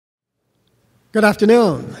Good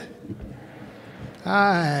afternoon.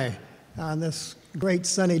 Hi. On this great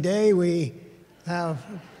sunny day, we have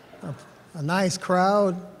a nice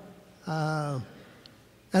crowd, and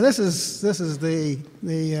this is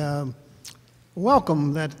the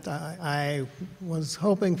welcome that I was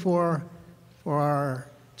hoping for our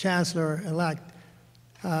Chancellor-elect,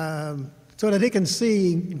 so that he can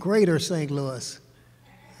see greater St. Louis,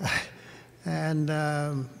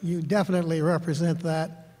 and you definitely represent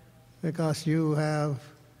that, because you have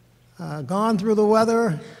gone through the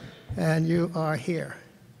weather and you are here.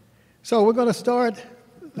 So we're going to start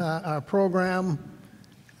our program,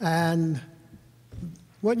 and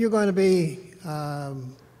what you're going to be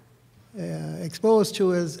exposed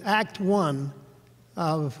to is Act 1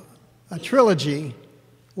 of a trilogy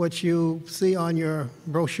which you see on your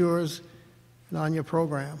brochures and on your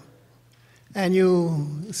program. And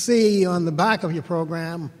you see on the back of your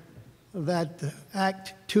program that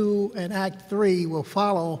Act 2 and Act 3 will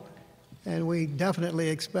follow, and we definitely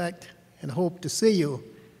expect and hope to see you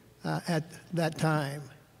at that time.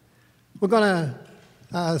 We're going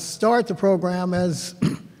to start the program as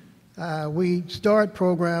we start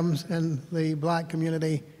programs in the Black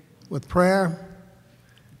community with prayer,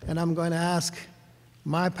 and I'm going to ask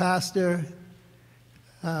my pastor,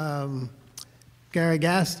 Gary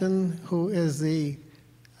Gaston, who is the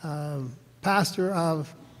pastor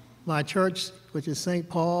of my church, which is St.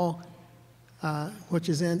 Paul, which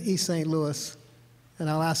is in East St. Louis, and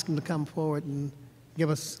I'll ask him to come forward and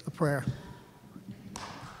give us a prayer.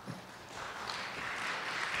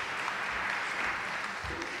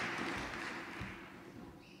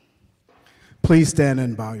 Please stand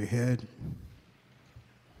and bow your head.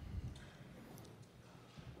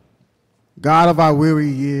 God of our weary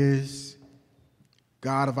years,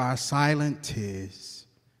 God of our silent tears,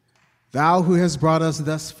 Thou who has brought us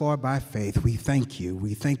thus far by faith, we thank you.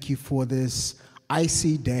 We thank you for this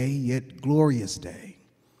icy day, yet glorious day.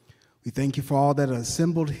 We thank you for all that are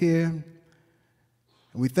assembled here. And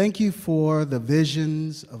we thank you for the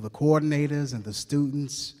visions of the coordinators and the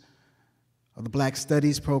students of the Black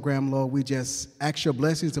Studies program, Lord. We just ask your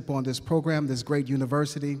blessings upon this program, this great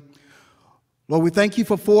university. Lord, we thank you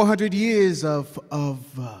for 400 years of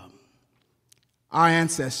our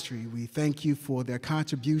ancestry. We thank you for their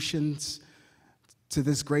contributions to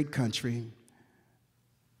this great country.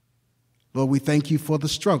 Lord, we thank you for the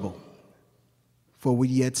struggle, for we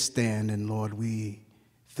yet stand, and Lord, we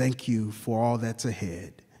thank you for all that's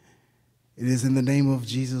ahead. It is in the name of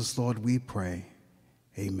Jesus, Lord, we pray.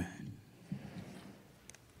 Amen.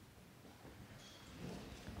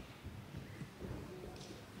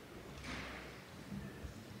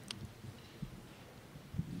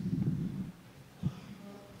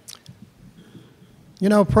 You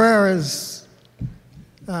know, prayer is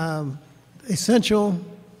essential,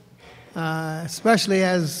 especially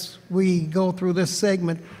as we go through this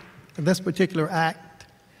segment, this particular act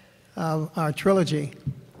of our trilogy,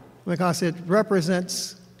 because it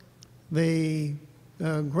represents the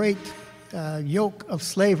great yoke of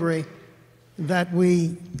slavery that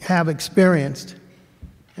we have experienced.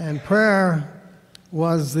 And prayer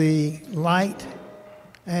was the light,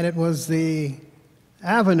 and it was the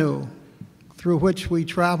avenue through which we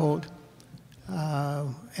traveled,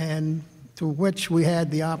 and through which we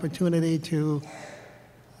had the opportunity to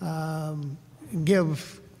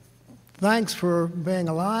give thanks for being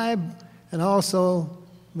alive, and also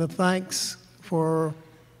the thanks for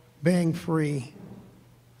being free.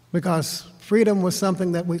 Because freedom was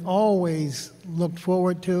something that we always looked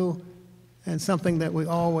forward to, and something that we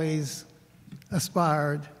always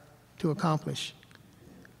aspired to accomplish.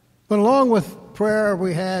 But along with prayer,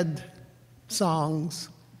 we had songs,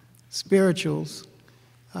 spirituals,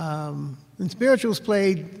 and spirituals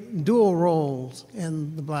played dual roles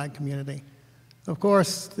in the Black community. Of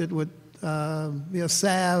course, it would be a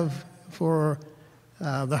salve for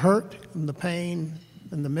the hurt and the pain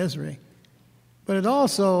and the misery, but it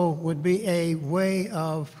also would be a way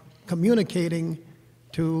of communicating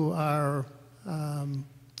to our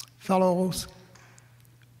fellows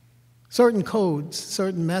certain codes,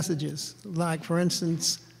 certain messages, like, for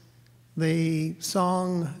instance, the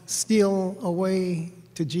song "Steal Away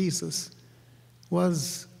to Jesus"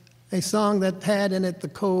 was a song that had in it the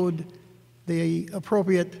code, the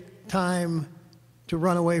appropriate time to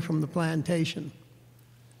run away from the plantation.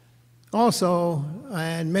 Also,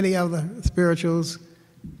 and many other spirituals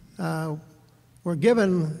were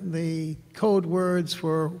given the code words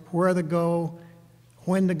for where to go,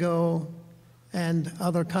 when to go, and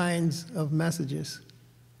other kinds of messages.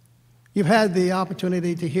 You've had the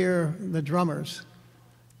opportunity to hear the drummers,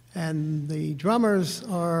 and the drummers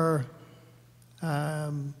are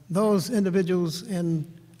those individuals in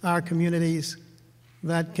our communities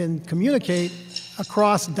that can communicate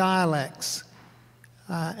across dialects,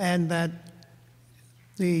 and that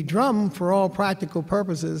the drum, for all practical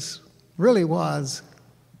purposes, really was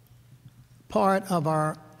part of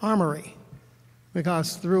our armory,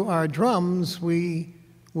 because through our drums we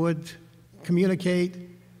would communicate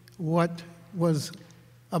what was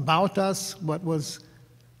about us, what was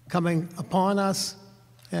coming upon us,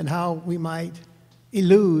 and how we might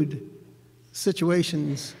elude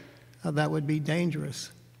situations that would be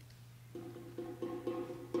dangerous.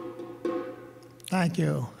 Thank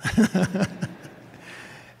you.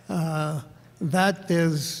 That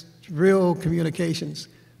is real communications.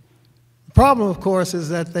 The problem, of course, is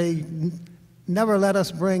that they never let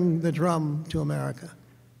us bring the drum to America.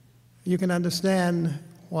 You can understand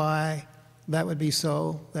why that would be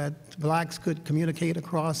so, that blacks could communicate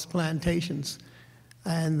across plantations,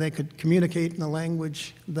 and they could communicate in a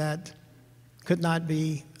language that could not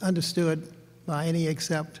be understood by any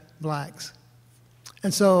except blacks.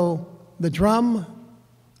 And so the drum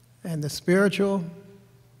and the spiritual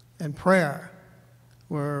and prayer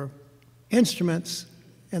were instruments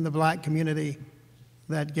in the black community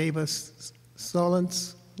that gave us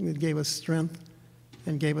solace, that gave us strength,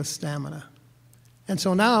 and gave us stamina. And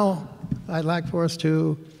so now I'd like for us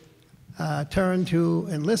to turn to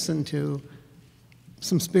and listen to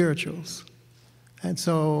some spirituals. And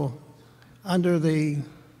so under the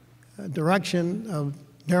direction of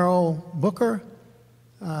Darrell Booker,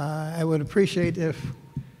 I would appreciate if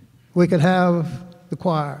we could have the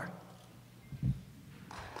choir.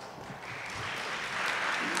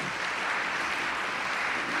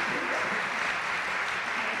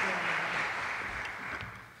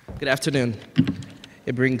 Good afternoon.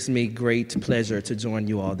 It brings me great pleasure to join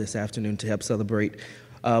you all this afternoon to help celebrate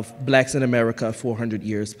Blacks in America 400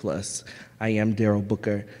 Years Plus. I am Darrell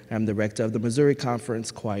Booker. I'm the rector of the Missouri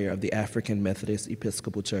Conference Choir of the African Methodist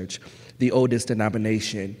Episcopal Church, the oldest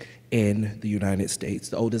denomination in the United States,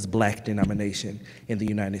 the oldest black denomination in the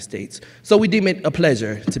United States. So we deem it a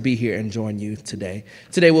pleasure to be here and join you today.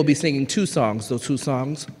 Today we'll be singing two songs. Those two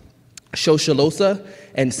songs, Shoshalosa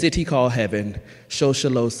and City Called Heaven.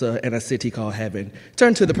 Shoshalosa and A City Called Heaven.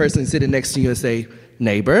 Turn to the person sitting next to you and say,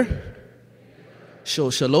 neighbor,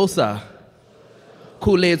 Shoshalosa,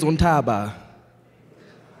 Kule Zontaba,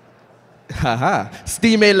 haha,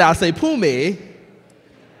 Stime Lase Pume,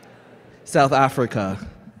 South Africa.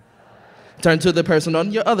 Turn to the person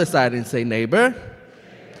on your other side and say, neighbor,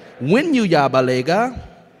 Winyu Yabalega,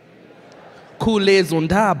 Kule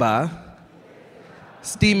Zontaba,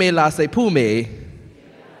 Stime Lase Pume,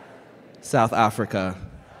 South Africa.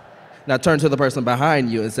 Now turn to the person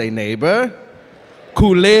behind you and say, neighbor,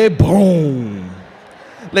 Kule Boom.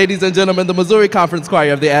 Ladies and gentlemen, the Missouri Conference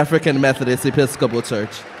Choir of the African Methodist Episcopal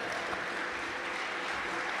Church.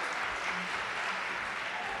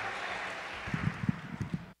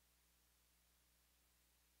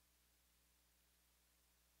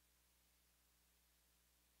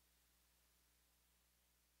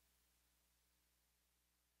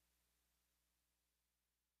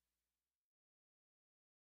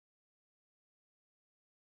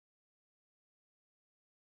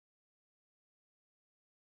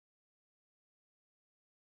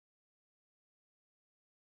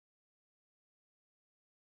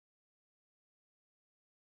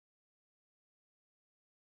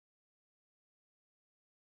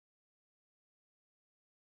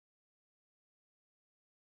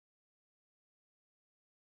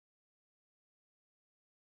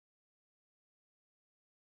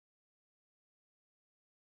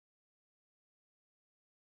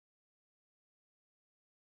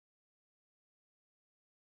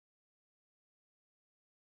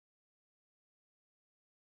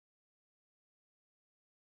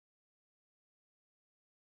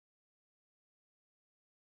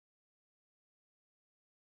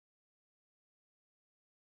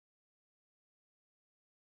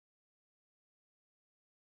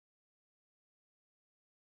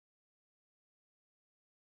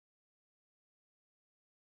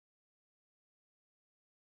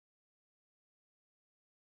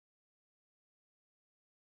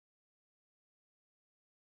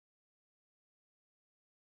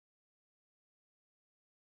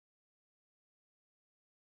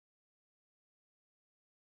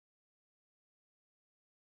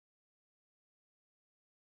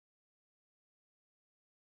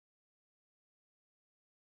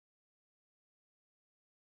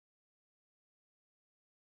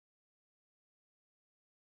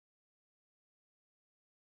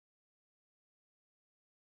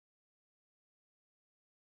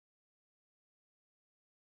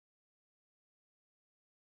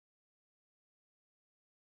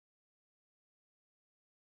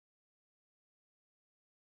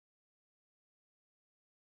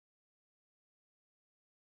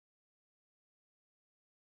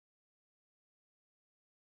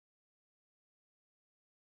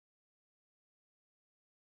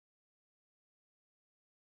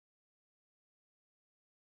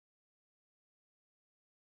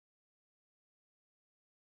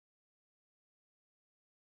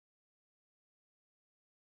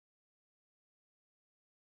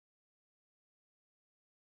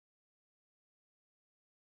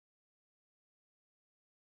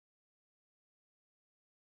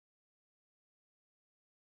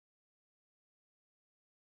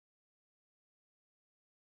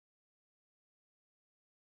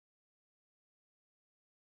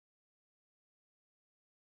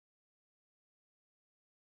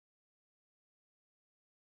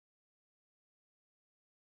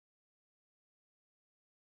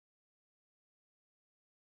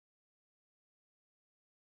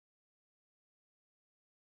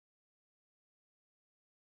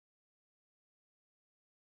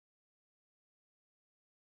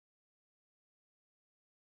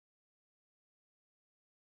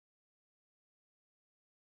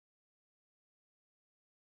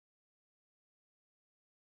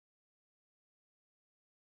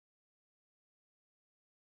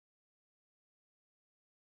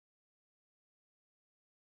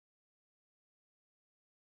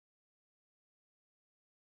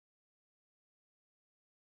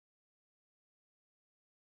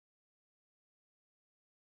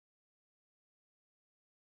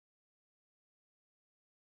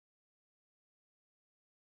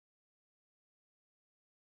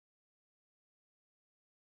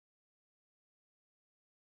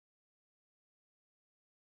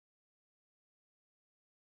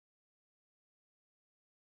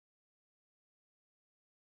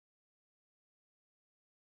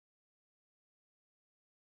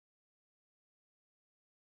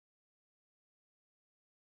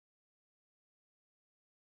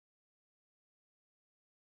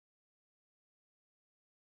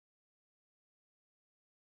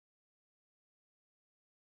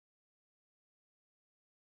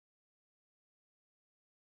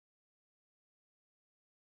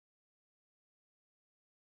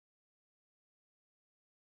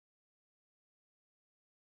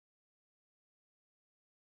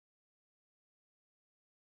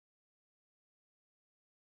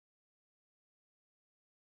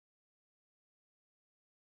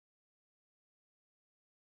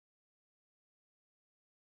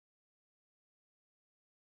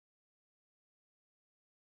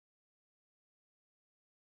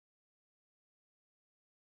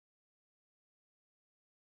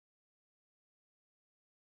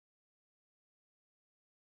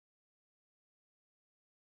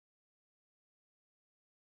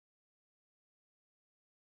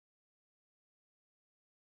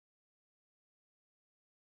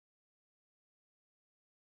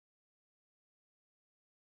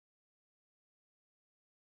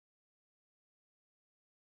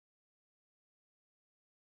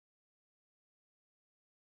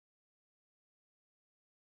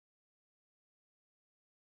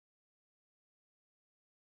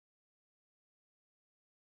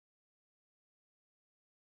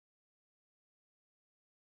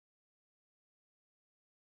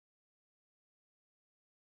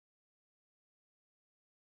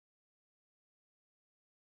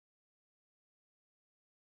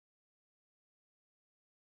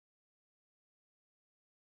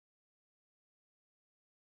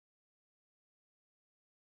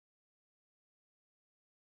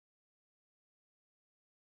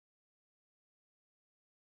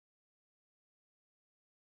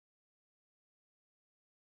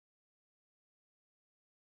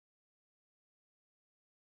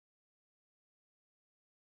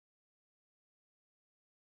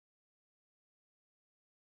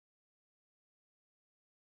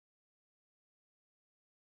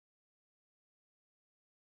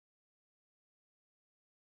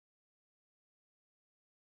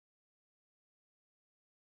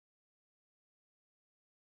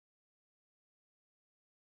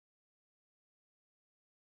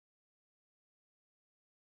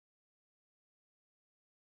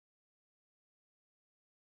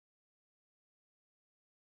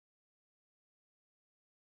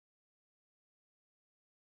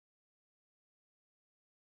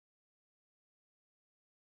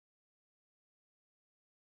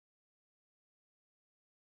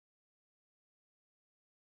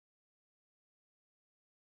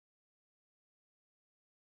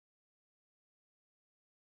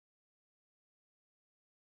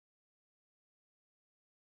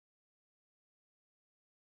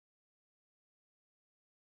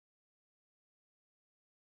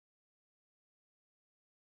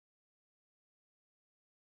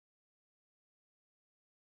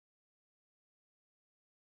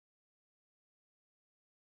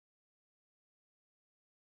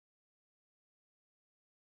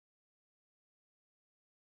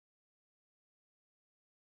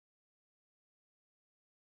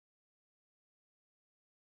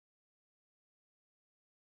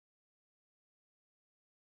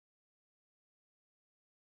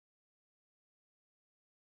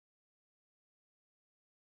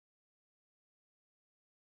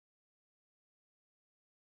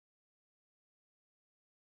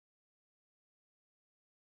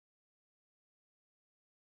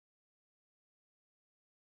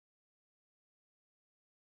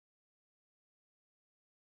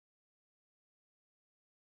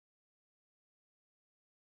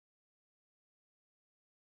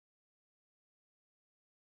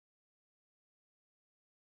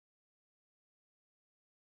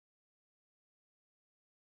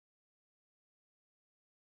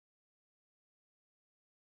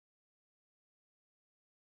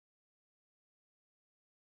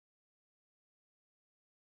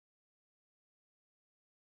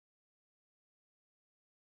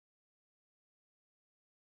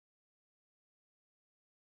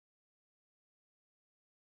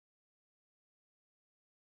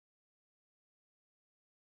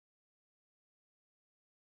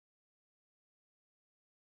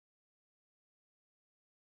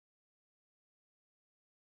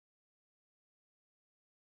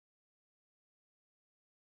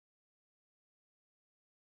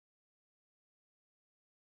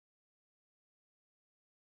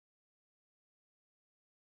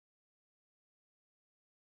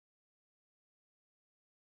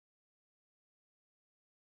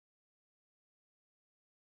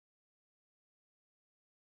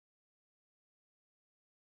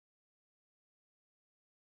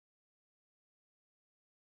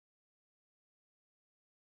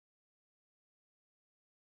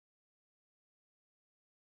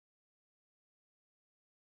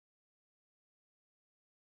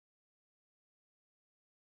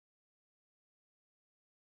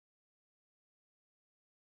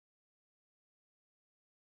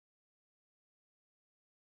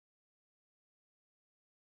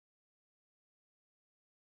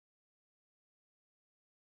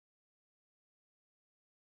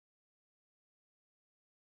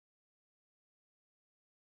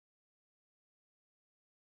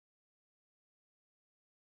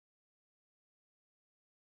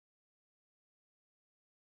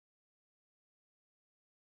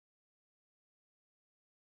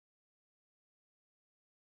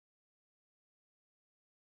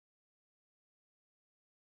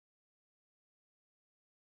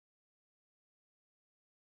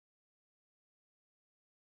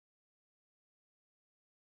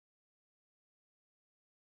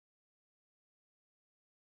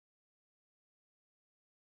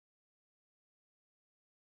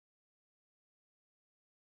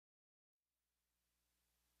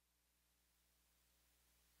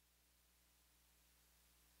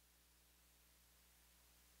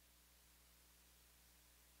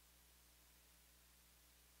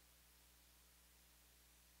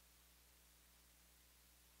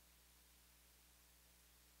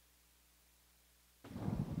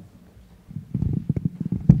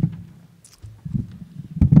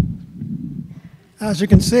 As you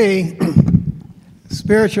can see,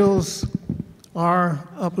 spirituals are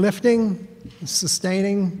uplifting,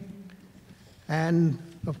 sustaining, and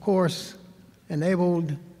of course,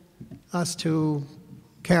 enabled us to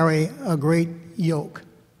carry a great yoke.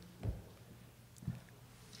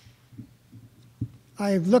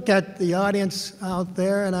 I look at the audience out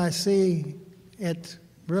there and I see it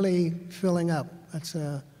really filling up. It's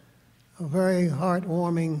a very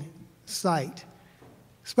heartwarming sight,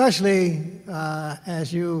 especially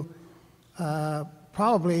as you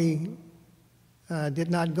probably did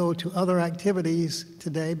not go to other activities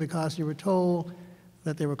today because you were told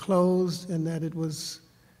that they were closed and that it was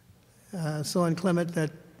so inclement that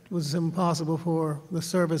it was impossible for the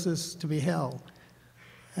services to be held.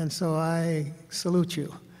 And so I salute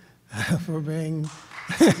you for being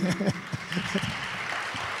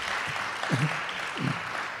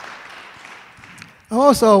I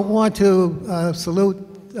also want to salute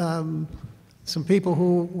some people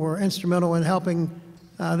who were instrumental in helping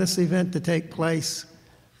this event to take place.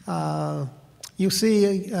 You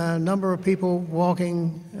see a number of people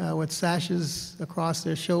walking with sashes across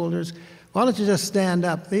their shoulders. Why don't you just stand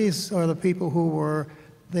up? These are the people who were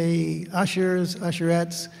the ushers,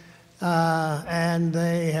 usherettes, and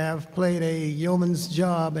they have played a yeoman's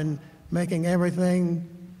job in making everything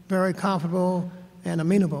very comfortable and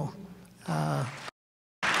amenable. I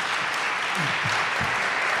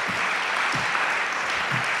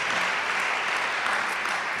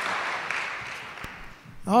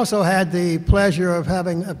also had the pleasure of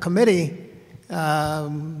having a committee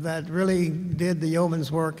that really did the yeoman's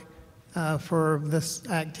work for this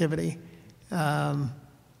activity.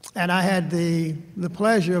 And I had the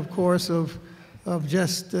pleasure, of course, of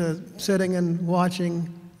just sitting and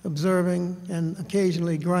watching, observing, and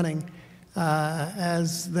occasionally grunting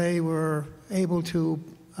as they were able to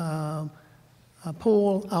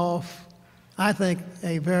pull off, I think,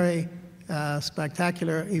 a very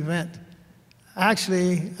spectacular event.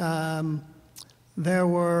 Actually, there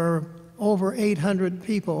were over 800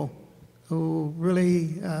 people who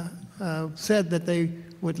really said that they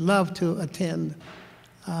would love to attend.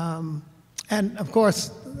 And of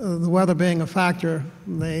course, the weather being a factor,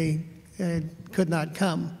 they could not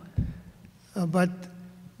come. But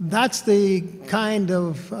that's the kind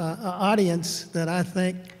of audience that I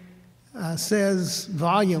think says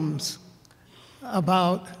volumes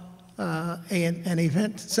about an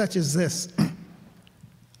event such as this.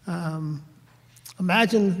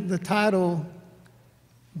 Imagine the title,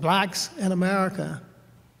 Blacks in America,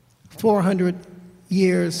 400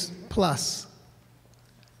 Years Plus.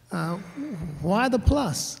 Why the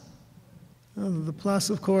plus? The plus,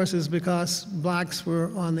 of course, is because blacks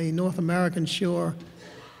were on the North American shore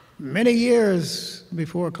many years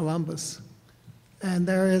before Columbus. And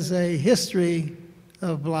there is a history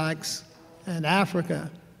of blacks and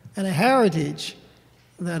Africa and a heritage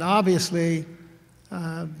that obviously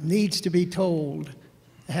needs to be told,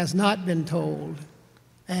 has not been told,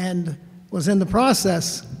 and was in the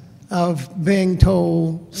process of being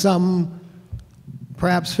told some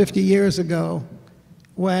perhaps 50 years ago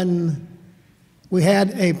when we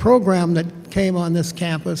had a program that came on this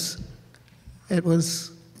campus. It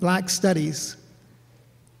was Black Studies.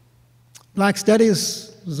 Black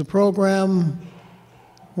Studies was a program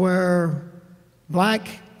where black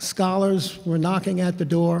scholars were knocking at the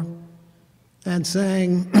door and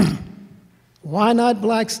saying, why not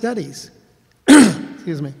Black Studies?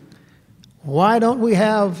 Excuse me. Why don't we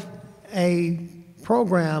have a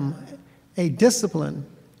program, a discipline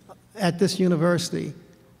at this university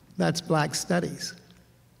that's Black Studies?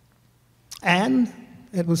 And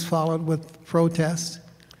it was followed with protest,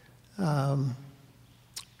 but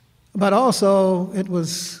also it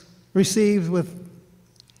was received with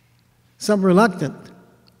some reluctant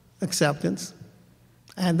acceptance,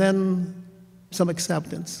 and then some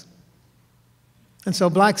acceptance. And so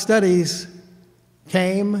Black Studies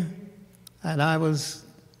came, and I was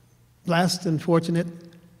blessed and fortunate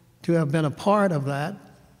to have been a part of that,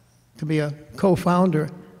 to be a co-founder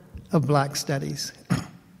of Black Studies.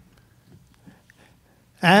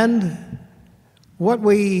 And what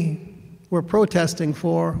we were protesting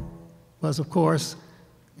for was, of course,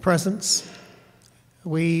 presence.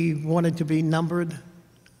 We wanted to be numbered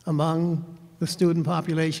among the student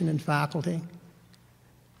population and faculty.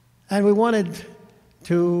 And we wanted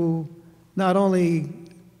to not only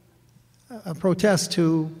protest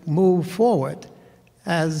to move forward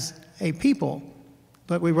as a people,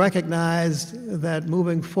 but we recognized that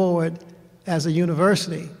moving forward as a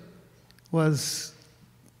university was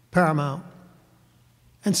paramount.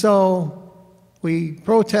 And so we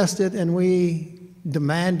protested and we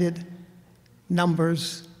demanded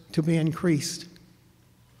numbers to be increased.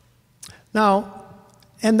 Now,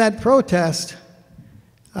 in that protest,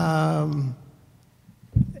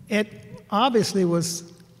 it obviously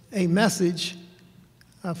was a message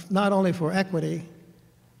of not only for equity,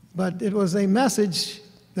 but it was a message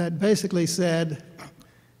that basically said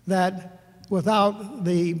that without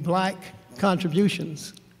the black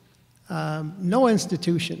contributions, no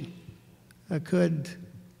institution could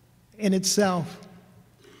in itself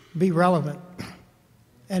be relevant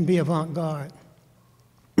and be avant-garde.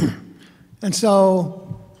 And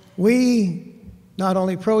so we not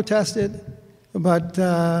only protested, but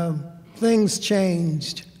things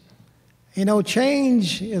changed. You know,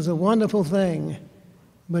 change is a wonderful thing,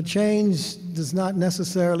 but change does not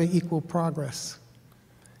necessarily equal progress.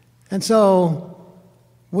 And so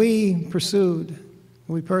we pursued,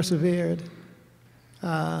 we persevered,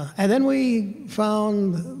 and then we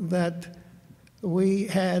found that we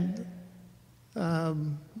had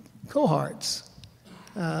cohorts,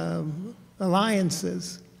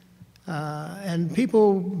 alliances, and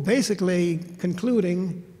people basically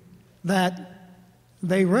concluding that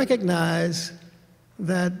they recognize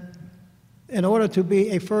that in order to be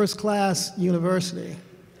a first-class university,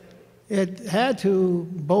 it had to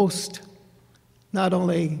boast not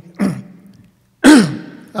only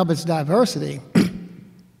of its diversity,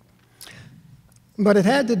 but it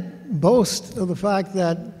had to boast of the fact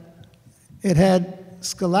that it had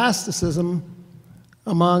scholasticism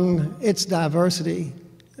among its diversity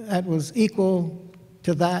that was equal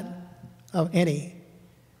to that of any.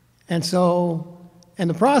 And so, in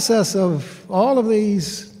the process of all of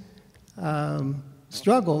these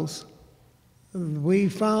struggles, we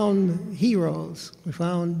found heroes, we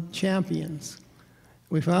found champions,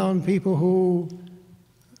 we found people who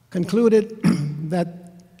concluded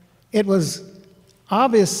that it was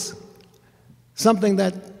obvious something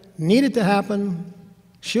that needed to happen,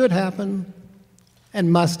 should happen,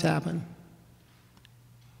 and must happen.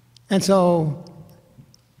 And so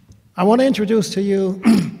I want to introduce to you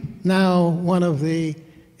now one of the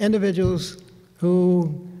individuals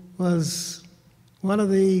who was one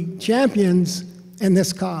of the champions in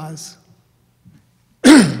this cause.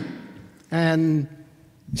 And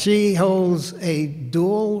she holds a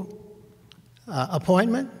dual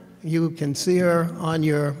appointment. You can see her on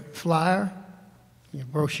your flyer, your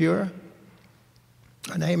brochure.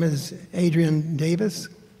 Her name is Adrienne Davis.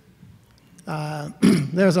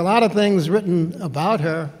 There's a lot of things written about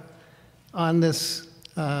her on this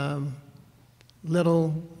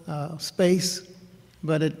little space,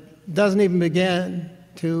 but it doesn't even begin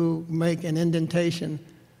to make an indentation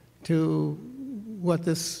to what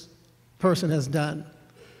this person has done,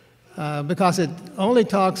 because it only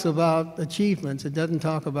talks about achievements. It doesn't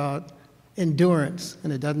talk about endurance,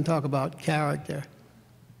 and it doesn't talk about character.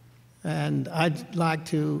 And I'd like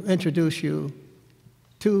to introduce you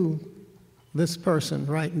to this person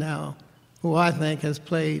right now, who I think has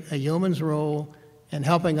played a yeoman's role in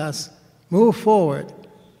helping us move forward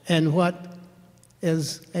in what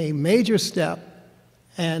is a major step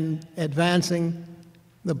in advancing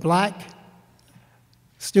the black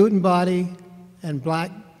student body and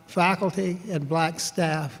black faculty and black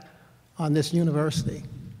staff on this university.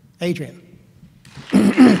 Adrienne.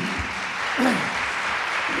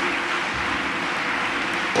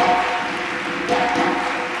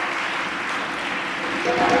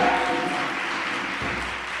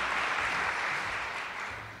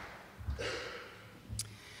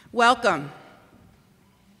 Welcome.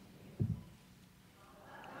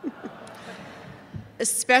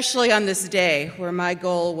 Especially on this day where my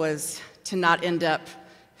goal was to not end up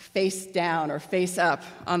face down or face up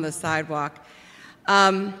on the sidewalk.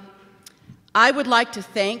 I would like to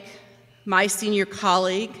thank my senior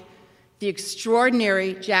colleague, the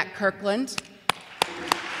extraordinary Jack Kirkland.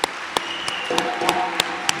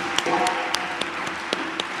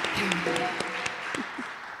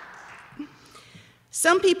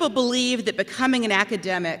 Some people believe that becoming an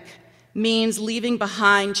academic means leaving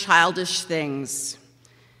behind childish things.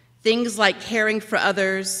 Things like caring for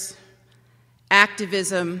others,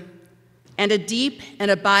 activism, and a deep and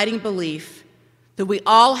abiding belief that we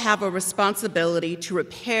all have a responsibility to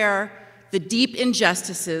repair the deep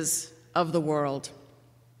injustices of the world.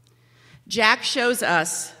 Jack shows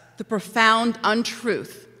us the profound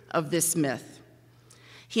untruth of this myth.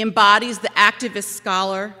 He embodies the activist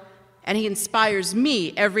scholar, and he inspires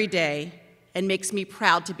me every day and makes me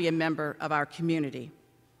proud to be a member of our community.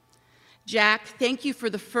 Jack, thank you for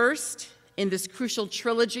the first in this crucial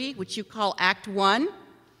trilogy, which you call Act 1.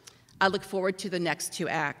 I look forward to the next 2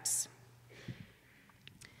 acts.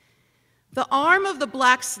 The arm of the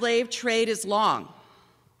black slave trade is long,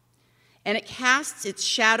 and it casts its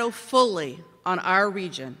shadow fully on our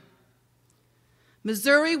region.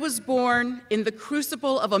 Missouri was born in the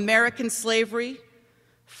crucible of American slavery,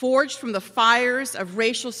 forged from the fires of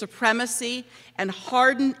racial supremacy and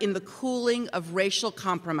hardened in the cooling of racial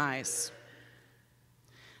compromise.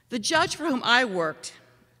 The judge for whom I worked,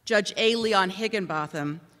 Judge A. Leon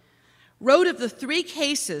Higginbotham, wrote of the three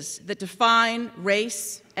cases that define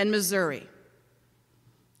race and Missouri: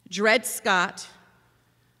 Dred Scott,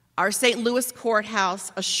 our St. Louis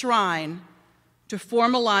courthouse, a shrine to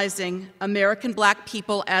formalizing American Black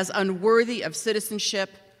people as unworthy of citizenship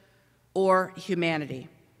or humanity.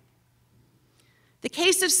 The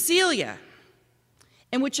case of Celia,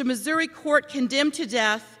 in which a Missouri court condemned to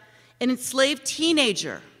death an enslaved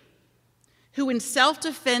teenager who in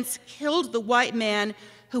self-defense killed the white man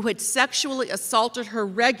who had sexually assaulted her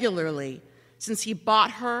regularly since he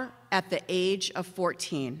bought her at the age of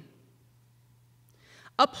 14.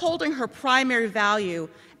 Upholding her primary value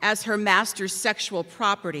as her master's sexual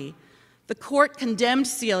property, the court condemned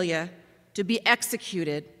Celia to be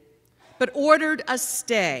executed, but ordered a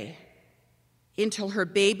stay until her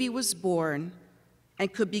baby was born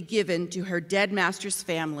and could be given to her dead master's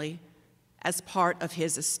family as part of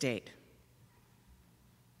his estate.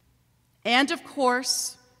 And of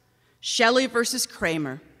course, Shelley versus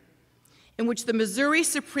Kramer, in which the Missouri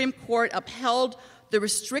Supreme Court upheld the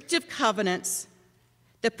restrictive covenants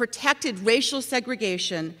that protected racial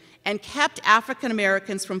segregation and kept African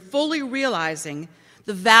Americans from fully realizing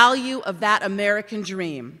the value of that American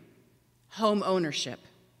dream, home ownership.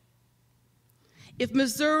 If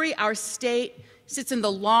Missouri, our state, sits in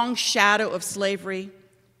the long shadow of slavery,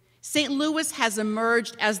 St. Louis has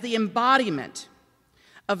emerged as the embodiment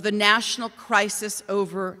of the national crisis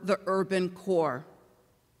over the urban core.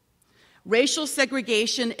 Racial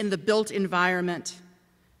segregation in the built environment,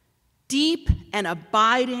 deep and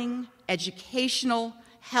abiding educational,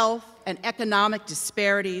 health, and economic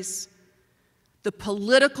disparities, the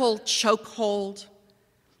political chokehold,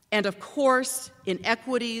 and of course,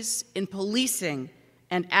 inequities in policing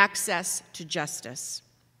and access to justice.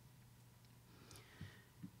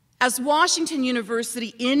 As Washington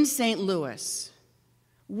University in St. Louis,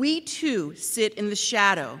 we too sit in the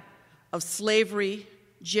shadow of slavery,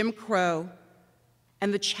 Jim Crow,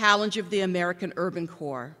 and the challenge of the American urban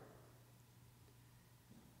core.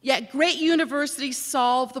 Yet great universities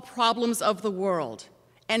solve the problems of the world,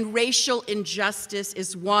 and racial injustice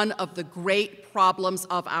is one of the great problems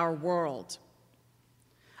of our world.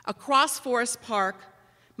 Across Forest Park,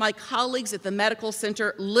 my colleagues at the medical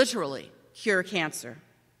center literally cure cancer.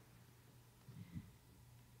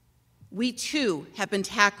 We too have been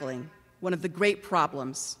tackling one of the great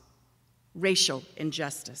problems, racial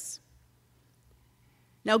injustice.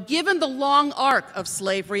 Now, given the long arc of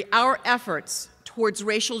slavery, our efforts towards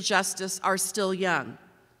racial justice are still young.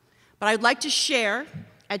 But I'd like to share,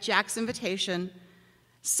 at Jack's invitation,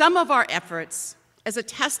 some of our efforts as a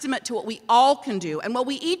testament to what we all can do and what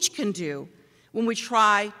we each can do when we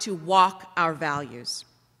try to walk our values.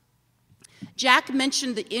 Jack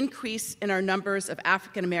mentioned the increase in our numbers of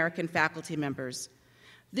African American faculty members.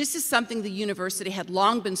 This is something the university had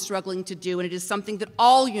long been struggling to do, and it is something that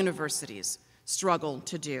all universities struggle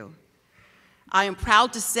to do. I am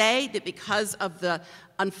proud to say that because of the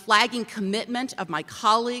unflagging commitment of my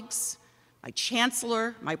colleagues, my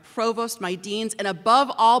chancellor, my provost, my deans, and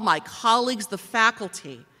above all, my colleagues, the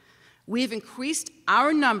faculty, we've increased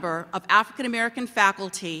our number of African American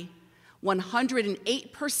faculty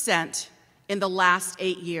 108% in the last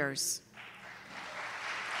 8 years.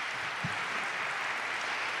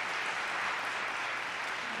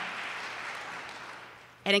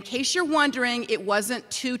 And in case you're wondering, it wasn't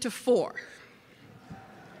 2 to 4.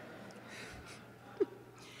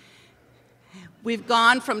 We've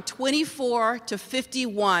gone from 24 to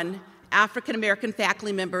 51 African American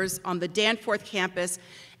faculty members on the Danforth campus,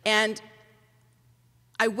 and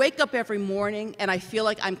I wake up every morning and I feel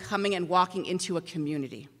like I'm coming and walking into a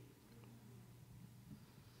community.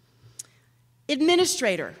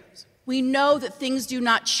 Administrators, we know that things do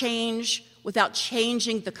not change without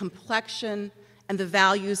changing the complexion and the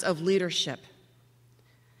values of leadership.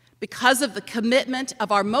 Because of the commitment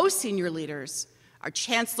of our most senior leaders, our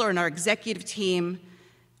chancellor and our executive team,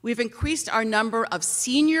 we've increased our number of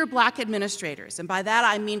senior Black administrators, and by that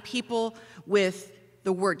I mean people with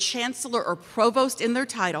the word chancellor or provost in their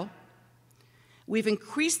title. We've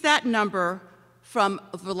increased that number from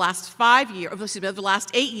the last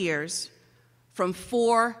 8 years, from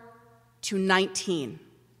 4 to 19.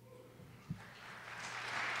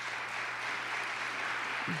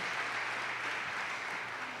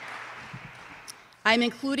 I'm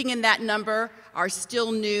including in that number our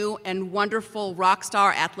still new and wonderful rock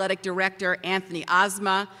star athletic director, Anthony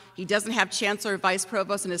Ozma. He doesn't have Chancellor or Vice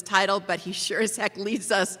Provost in his title, but he sure as heck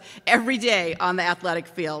leads us every day on the athletic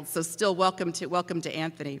field. So still welcome to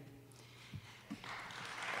Anthony.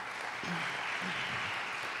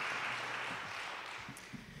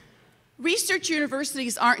 Research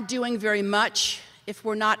universities aren't doing very much if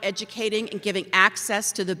we're not educating and giving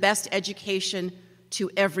access to the best education to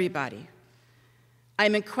everybody.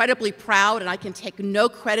 I'm incredibly proud, and I can take no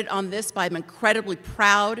credit on this, but I'm incredibly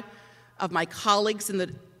proud of my colleagues in the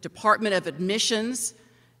Department of Admissions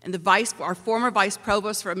and our former Vice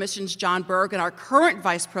Provost for Admissions, John Berg, and our current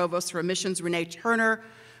Vice Provost for Admissions, Renee Turner,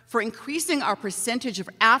 for increasing our percentage of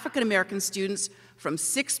African American students from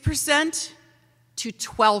 6% to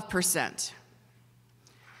 12%.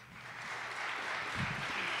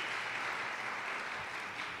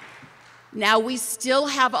 Now, we still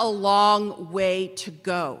have a long way to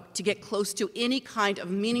go to get close to any kind of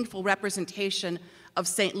meaningful representation of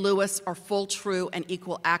St. Louis or full, true, and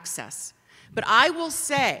equal access. But I will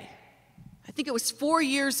say, I think it was 4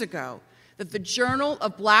 years ago, that the Journal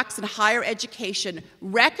of Blacks in Higher Education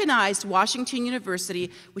recognized Washington University,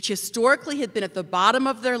 which historically had been at the bottom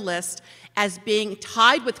of their list, as being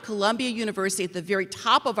tied with Columbia University at the very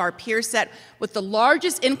top of our peer set with the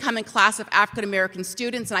largest incoming class of African American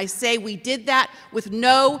students. And I say we did that with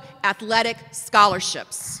no athletic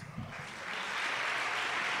scholarships.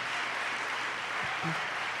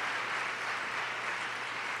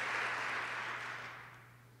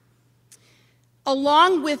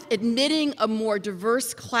 Along with admitting a more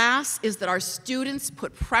diverse class is that our students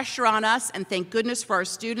put pressure on us, and thank goodness for our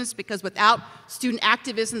students, because without student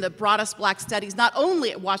activism that brought us Black studies, not only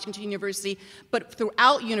at Washington University, but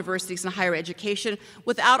throughout universities and higher education,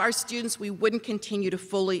 without our students, we wouldn't continue to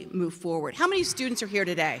fully move forward. How many students are here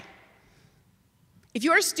today? If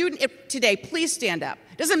you're a student today, please stand up.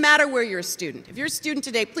 It doesn't matter where you're a student. If you're a student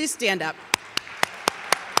today, please stand up.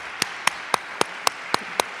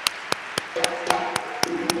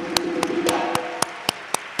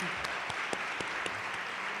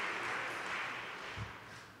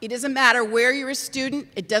 It doesn't matter where you're a student.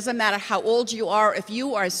 It doesn't matter how old you are. If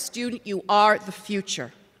you are a student, you are the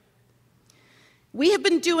future. We have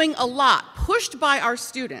been doing a lot, pushed by our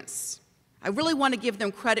students. I really want to give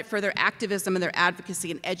them credit for their activism and their advocacy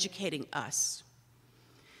in educating us.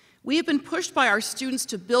 We have been pushed by our students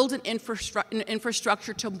to build an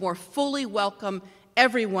infrastructure to more fully welcome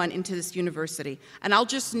everyone into this university. And I'll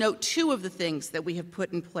just note two of the things that we have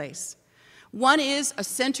put in place. One is a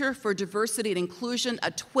Center for Diversity and Inclusion,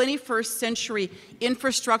 a 21st century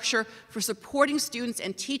infrastructure for supporting students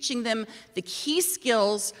and teaching them the key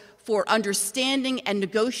skills for understanding and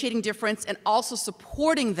negotiating difference, and also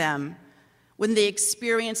supporting them when they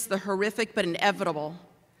experience the horrific but inevitable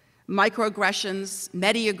microaggressions,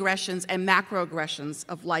 meta-aggressions, and macroaggressions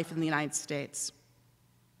of life in the United States.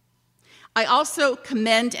 I also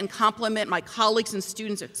commend and compliment my colleagues and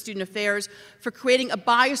students at Student Affairs for creating a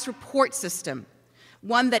bias report system,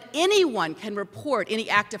 one that anyone can report any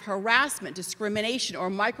act of harassment, discrimination, or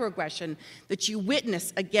microaggression that you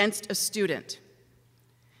witness against a student.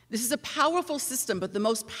 This is a powerful system, but the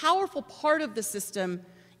most powerful part of the system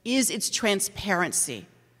is its transparency.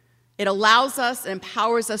 It allows us and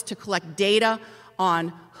empowers us to collect data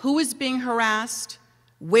on who is being harassed,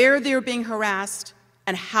 where they're being harassed,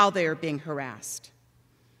 and how they are being harassed.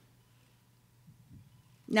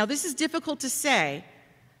 Now, this is difficult to say,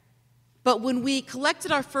 but when we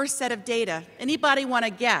collected our first set of data, anybody want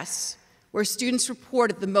to guess where students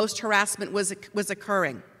reported the most harassment was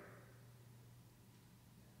occurring?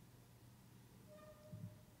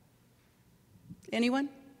 Anyone?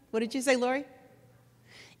 What did you say, Lori?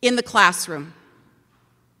 In the classroom.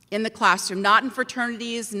 In the classroom, not in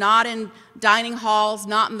fraternities, not in dining halls,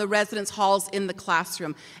 not in the residence halls, in the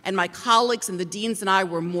classroom. And my colleagues and the deans and I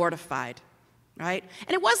were mortified, right?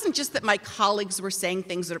 And it wasn't just that my colleagues were saying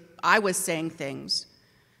things or I was saying things,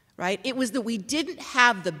 right? It was that we didn't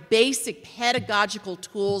have the basic pedagogical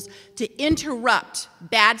tools to interrupt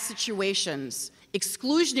bad situations,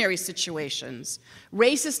 exclusionary situations,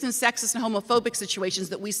 racist and sexist and homophobic situations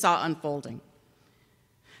that we saw unfolding.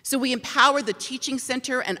 So we empowered the Teaching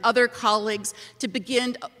Center and other colleagues to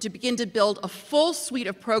begin to build a full suite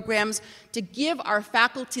of programs to give our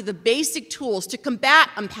faculty the basic tools to combat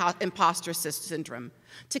imposter syndrome,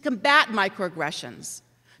 to combat microaggressions,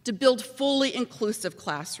 to build fully inclusive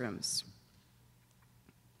classrooms.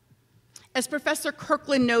 As Professor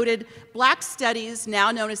Kirkland noted, Black Studies, now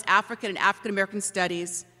known as African and African American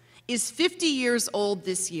Studies, is 50 years old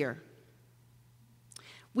this year.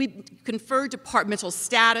 We conferred departmental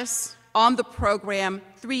status, on the program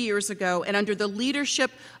 3 years ago, and under the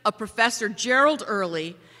leadership of Professor Gerald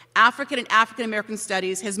Early, African and African American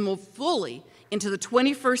Studies has moved fully into the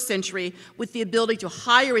 21st century with the ability to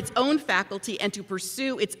hire its own faculty and to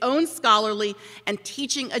pursue its own scholarly and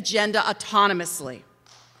teaching agenda autonomously.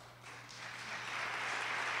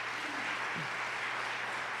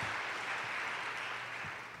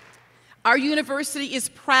 Our university is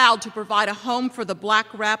proud to provide a home for the Black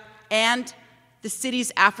Rep and the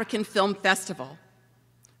city's African Film Festival.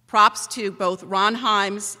 Props to both Ron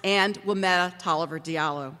Himes and Wameda Tolliver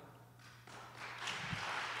Diallo.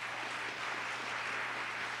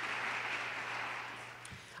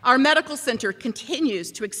 Our medical center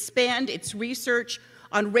continues to expand its research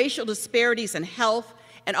on racial disparities in health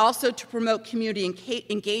and also to promote community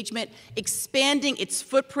engagement, expanding its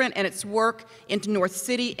footprint and its work into North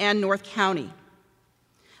City and North County.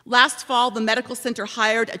 Last fall, the medical center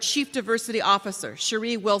hired a chief diversity officer,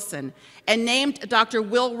 Cherie Wilson, and named Dr.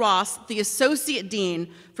 Will Ross the associate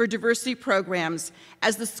dean for diversity programs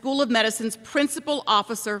as the School of Medicine's principal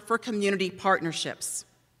officer for community partnerships.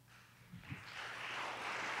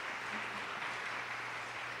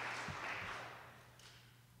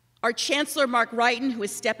 Our Chancellor, Mark Wrighton, who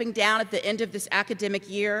is stepping down at the end of this academic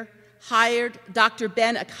year, hired Dr.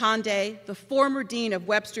 Ben Akande, the former dean of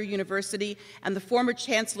Webster University and the former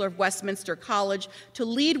chancellor of Westminster College, to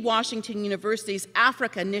lead Washington University's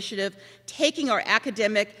Africa initiative, taking our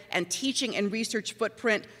academic and teaching and research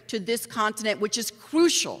footprint to this continent, which is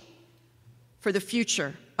crucial for the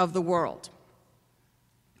future of the world.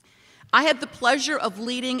 I had the pleasure of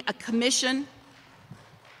leading a commission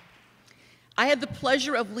on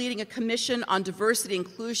diversity and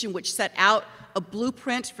inclusion, which set out a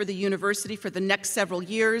blueprint for the university for the next several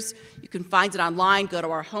years. You can find it online. Go to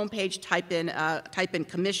our homepage, type in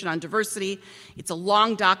Commission on Diversity. It's a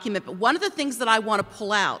long document, but one of the things that I want to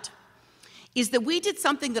pull out is that we did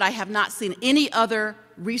something that I have not seen any other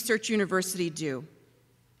research university do.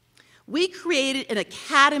 We created an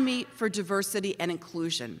Academy for Diversity and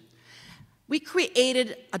Inclusion. We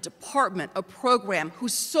created a department, a program,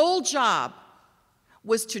 whose sole job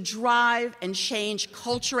was to drive and change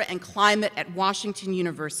culture and climate at Washington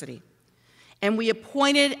University. And we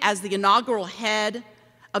appointed as the inaugural head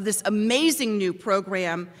of this amazing new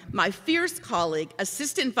program my fierce colleague,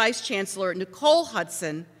 Assistant Vice Chancellor Nicole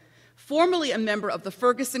Hudson, formerly a member of the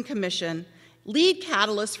Ferguson Commission, lead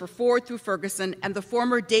catalyst for Forward Through Ferguson, and the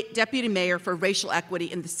former Deputy Mayor for Racial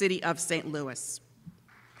Equity in the city of St. Louis.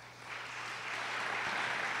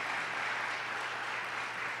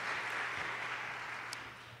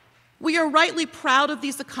 We are rightly proud of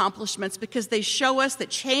these accomplishments because they show us that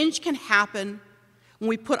change can happen when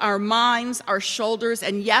we put our minds, our shoulders,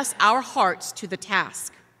 and yes, our hearts to the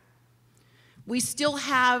task. We still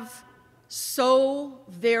have so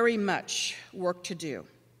very much work to do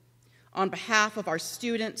on behalf of our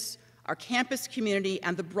students, our campus community,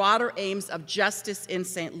 and the broader aims of justice in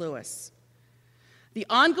St. Louis. The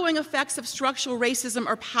ongoing effects of structural racism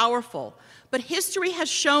are powerful, but history has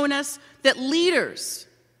shown us that leaders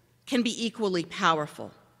can be equally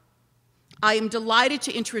powerful. I am delighted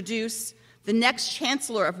to introduce the next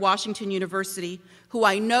Chancellor of Washington University, who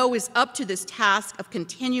I know is up to this task of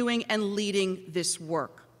continuing and leading this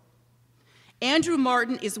work. Andrew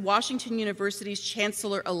Martin is Washington University's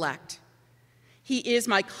Chancellor-elect. He is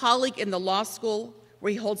my colleague in the law school,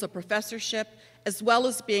 where he holds a professorship, as well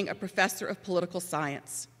as being a professor of political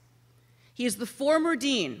science. He is the former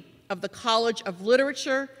dean of the College of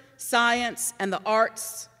Literature, Science, and the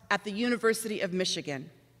Arts at the University of Michigan.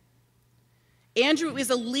 Andrew is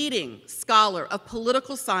a leading scholar of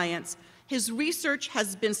political science. His research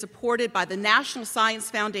has been supported by the National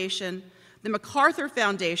Science Foundation, the MacArthur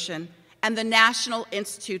Foundation, and the National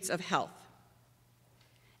Institutes of Health.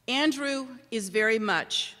 Andrew is very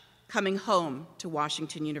much coming home to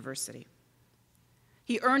Washington University.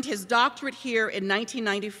 He earned his doctorate here in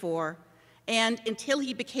 1994, and until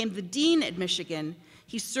he became the dean at Michigan,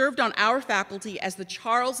 he served on our faculty as the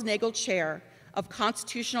Charles Nagel Chair of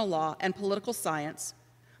Constitutional Law and Political Science,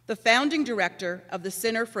 the founding director of the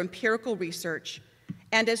Center for Empirical Research,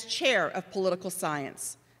 and as chair of Political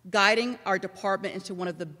Science, guiding our department into one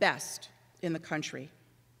of the best in the country.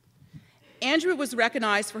 Andrew was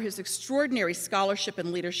recognized for his extraordinary scholarship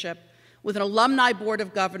and leadership with an Alumni Board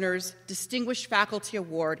of Governors Distinguished Faculty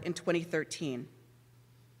Award in 2013.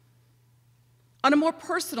 On a more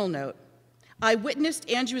personal note, I witnessed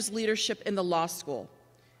Andrew's leadership in the law school,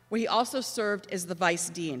 where he also served as the vice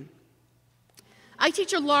dean. I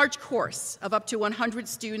teach a large course of up to 100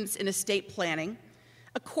 students in estate planning,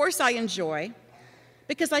 a course I enjoy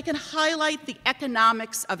because I can highlight the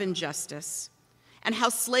economics of injustice and how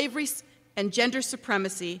slavery and gender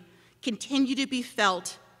supremacy continue to be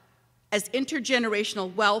felt as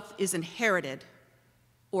intergenerational wealth is inherited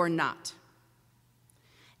or not.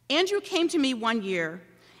 Andrew came to me one year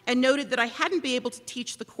and noted that I hadn't been able to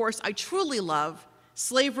teach the course I truly love,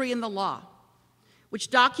 Slavery in the Law, which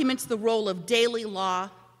documents the role of daily law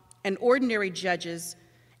and ordinary judges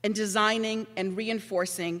in designing and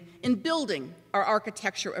reinforcing and building our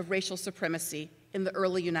architecture of racial supremacy in the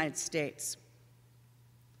early United States.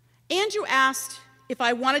 Andrew asked if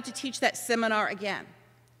I wanted to teach that seminar again,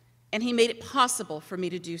 and he made it possible for me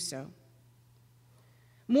to do so.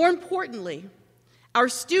 More importantly, our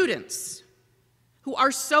students, who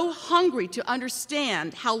are so hungry to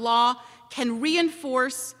understand how law can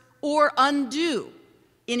reinforce or undo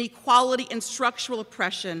inequality and structural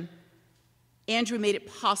oppression, Andrew made it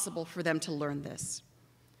possible for them to learn this.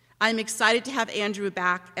 I'm excited to have Andrew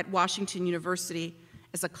back at Washington University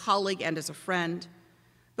as a colleague and as a friend,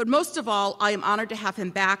 but most of all, I am honored to have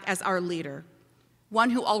him back as our leader,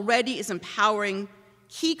 one who already is empowering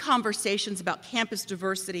key conversations about campus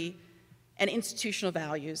diversity and institutional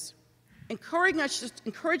values,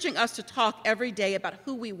 encouraging us to talk every day about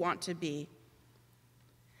who we want to be.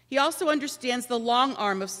 He also understands the long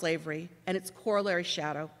arm of slavery and its corollary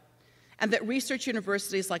shadow, and that research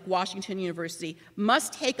universities like Washington University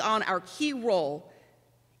must take on our key role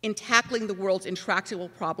in tackling the world's intractable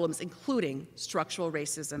problems, including structural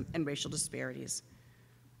racism and racial disparities.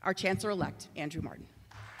 Our Chancellor-elect, Andrew Martin.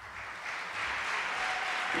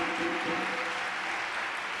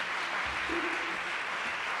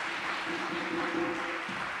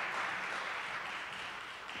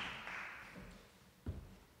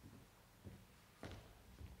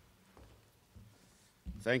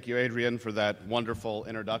 Thank you, Adrian, for that wonderful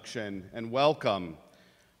introduction, and welcome.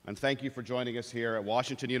 And thank you for joining us here at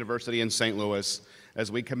Washington University in St. Louis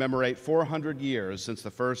as we commemorate 400 years since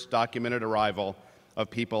the first documented arrival of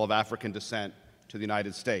people of African descent to the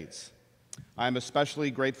United States. I am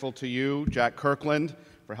especially grateful to you, Jack Kirkland,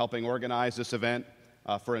 for helping organize this event,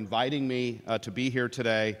 for inviting me to be here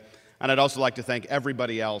today, and I'd also like to thank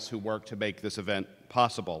everybody else who worked to make this event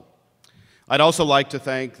possible. I'd also like to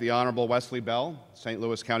thank the Honorable Wesley Bell, St.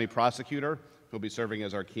 Louis County Prosecutor, who will be serving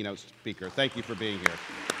as our keynote speaker. Thank you for being here.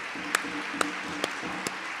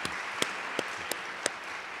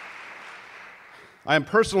 I am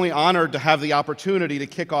personally honored to have the opportunity to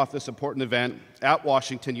kick off this important event at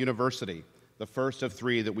Washington University, the first of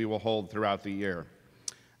 3 that we will hold throughout the year.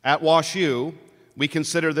 At WashU, we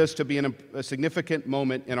consider this to be a significant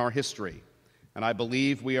moment in our history, and I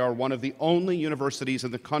believe we are one of the only universities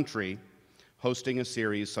in the country hosting a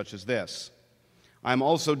series such as this. I'm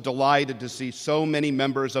also delighted to see so many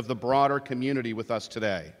members of the broader community with us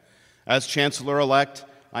today. As Chancellor-elect,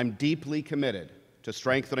 I'm deeply committed to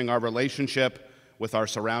strengthening our relationship with our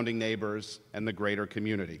surrounding neighbors and the greater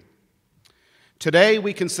community. Today,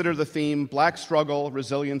 we consider the theme Black Struggle,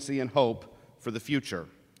 Resiliency, and Hope for the Future,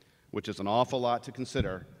 which is an awful lot to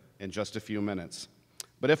consider in just a few minutes.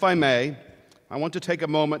 But if I may, I want to take a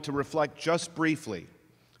moment to reflect just briefly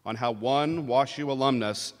on how one WashU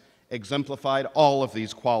alumnus exemplified all of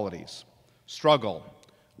these qualities: struggle,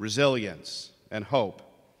 resilience, and hope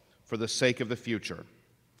for the sake of the future.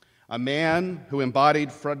 A man who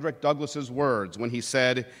embodied Frederick Douglass's words when he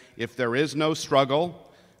said, "If there is no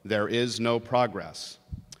struggle, there is no progress."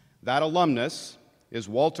 That alumnus is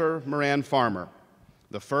Walter Moran Farmer,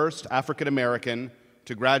 the first African American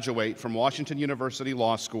to graduate from Washington University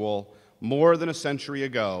Law School more than a century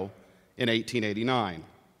ago in 1889.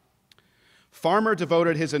 Farmer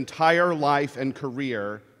devoted his entire life and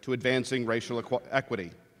career to advancing racial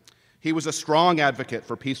equity. He was a strong advocate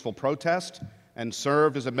for peaceful protest and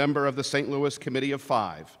served as a member of the St. Louis Committee of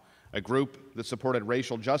Five, a group that supported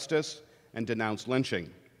racial justice and denounced lynching.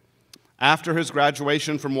 After his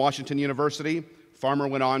graduation from Washington University, Farmer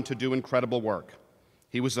went on to do incredible work.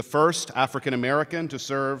 He was the first African American to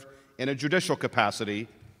serve in a judicial capacity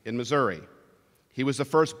in Missouri. He was the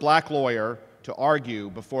first black lawyer to argue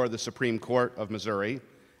before the Supreme Court of Missouri,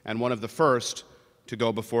 and one of the first to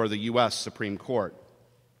go before the U.S. Supreme Court.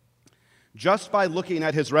 Just by looking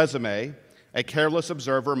at his resume, a careless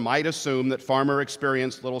observer might assume that Farmer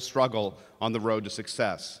experienced little struggle on the road to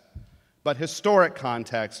success. But historic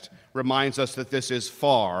context reminds us that this is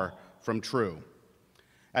far from true.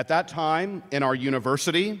 At that time, in our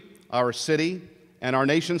university, our city, and our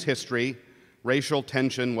nation's history, racial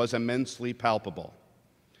tension was immensely palpable.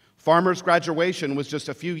 Farmer's graduation was just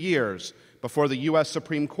a few years before the U.S.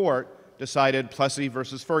 Supreme Court decided Plessy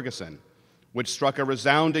versus Ferguson, which struck a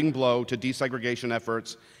resounding blow to desegregation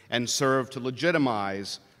efforts and served to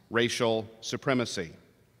legitimize racial supremacy.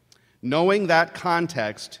 Knowing that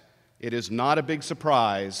context, it is not a big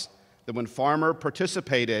surprise that when Farmer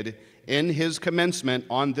participated in his commencement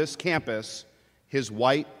on this campus, his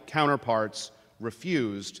white counterparts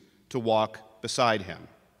refused to walk beside him.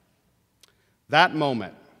 That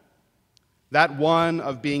moment, that one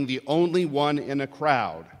of being the only one in a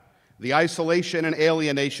crowd, the isolation and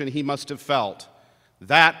alienation he must have felt,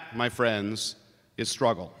 that, my friends, is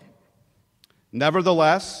struggle.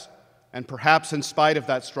 Nevertheless, and perhaps in spite of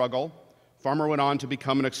that struggle, Farmer went on to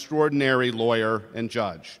become an extraordinary lawyer and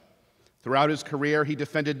judge. Throughout his career, he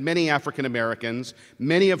defended many African Americans,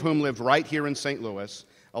 many of whom lived right here in St. Louis,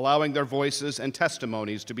 allowing their voices and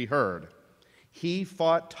testimonies to be heard. He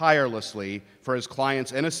fought tirelessly for his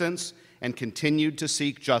client's innocence and continued to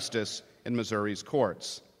seek justice in Missouri's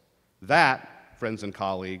courts. That, friends and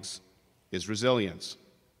colleagues, is resilience.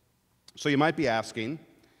 So you might be asking,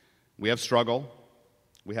 we have struggle,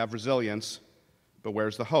 we have resilience, but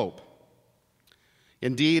where's the hope?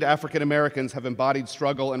 Indeed, African Americans have embodied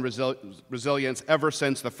struggle and resilience ever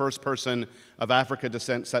since the first person of African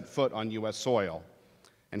descent set foot on U.S. soil.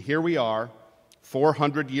 And here we are,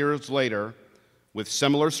 400 years later, with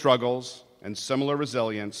similar struggles and similar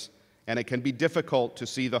resilience, and it can be difficult to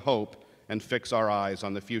see the hope and fix our eyes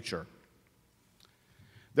on the future.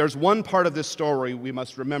 There's one part of this story we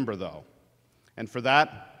must remember, though, and for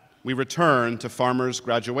that, we return to Farmer's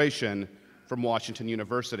graduation from Washington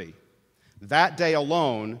University. That day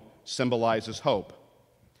alone symbolizes hope.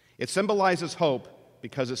 It symbolizes hope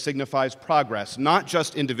because it signifies progress, not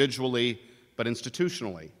just individually, but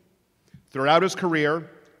institutionally. Throughout his career,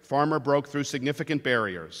 Farmer broke through significant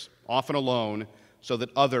barriers, often alone, so that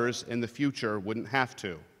others in the future wouldn't have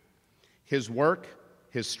to. His work,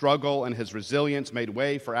 his struggle, and his resilience made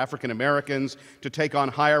way for African Americans to take on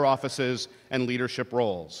higher offices and leadership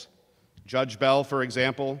roles. Judge Bell, for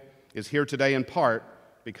example, is here today in part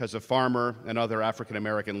because of Farmer and other African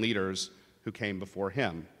American leaders who came before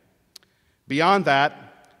him. Beyond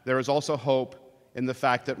that, there is also hope in the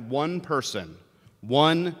fact that one person,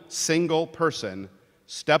 one single person,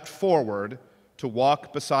 stepped forward to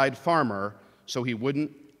walk beside Farmer so he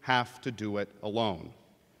wouldn't have to do it alone.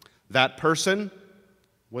 That person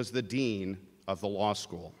was the dean of the law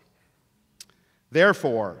school.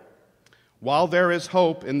 Therefore, while there is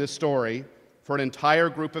hope in this story for an entire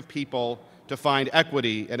group of people to find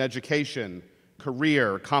equity in education,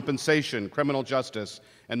 career, compensation, criminal justice,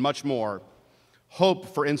 and much more, hope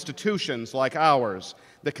for institutions like ours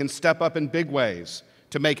that can step up in big ways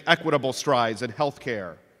to make equitable strides in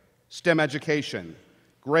healthcare, STEM education,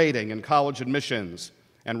 grading and college admissions,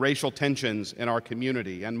 and racial tensions in our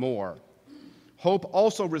community, and more. Hope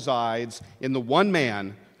also resides in the one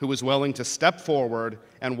man who is willing to step forward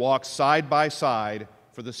and walk side by side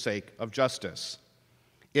for the sake of justice.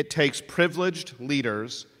 It takes privileged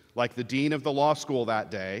leaders like the dean of the law school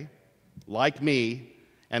that day, like me,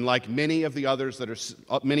 and like many other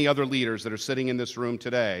leaders that are sitting in this room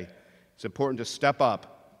today. It's important to step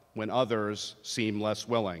up when others seem less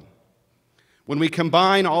willing. When we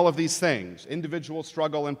combine all of these things, individual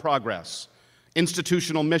struggle and progress,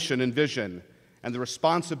 institutional mission and vision, and the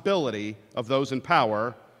responsibility of those in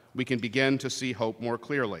power, we can begin to see hope more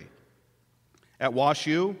clearly. At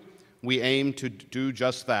WashU, we aim to do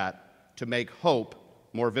just that, to make hope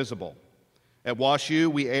more visible. At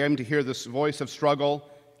WashU, we aim to hear this voice of struggle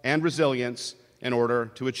and resilience in order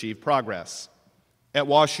to achieve progress. At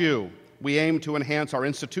WashU, we aim to enhance our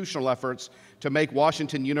institutional efforts to make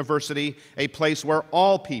Washington University a place where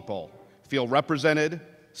all people feel represented,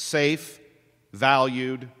 safe,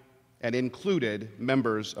 valued, and included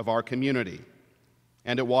members of our community.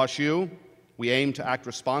 And at WashU, we aim to act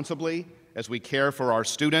responsibly as we care for our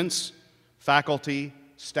students, faculty,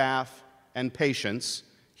 staff, and patients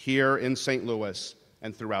here in St. Louis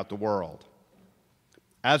and throughout the world.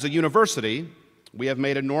 As a university, we have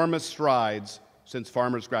made enormous strides since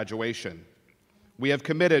Farmer's graduation. We have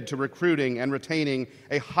committed to recruiting and retaining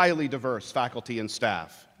a highly diverse faculty and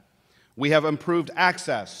staff. We have improved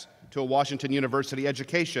access to a Washington University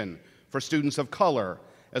education for students of color,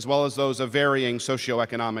 as well as those of varying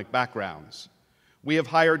socioeconomic backgrounds. We have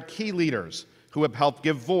hired key leaders who have helped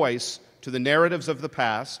give voice to the narratives of the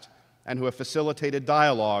past and who have facilitated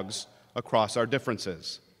dialogues across our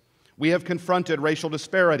differences. We have confronted racial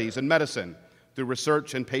disparities in medicine through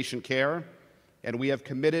research and patient care, and we have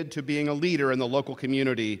committed to being a leader in the local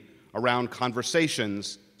community around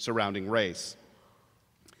conversations surrounding race.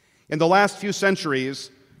 In the last few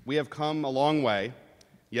centuries, we have come a long way,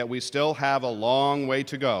 yet we still have a long way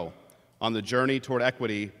to go on the journey toward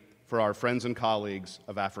equity for our friends and colleagues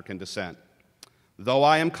of African descent. Though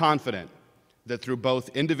I am confident that through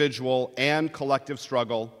both individual and collective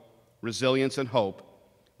struggle, resilience, and hope,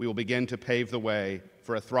 we will begin to pave the way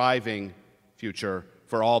for a thriving future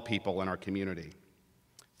for all people in our community.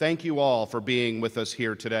 Thank you all for being with us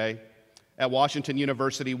here today. At Washington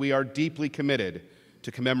University, we are deeply committed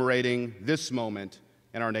to commemorating this moment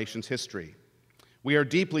in our nation's history. We are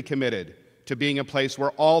deeply committed to being a place where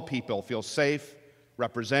all people feel safe,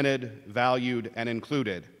 represented, valued, and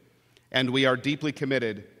included. And we are deeply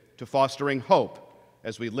committed to fostering hope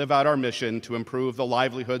as we live out our mission to improve the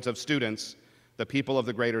livelihoods of students, the people of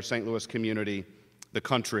the greater St. Louis community, the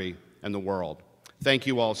country, and the world. Thank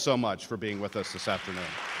you all so much for being with us this afternoon.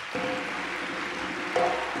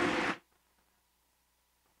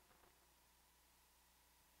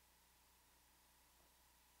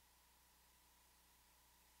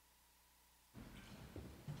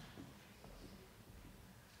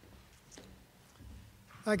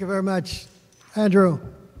 Thank you very much, Andrew.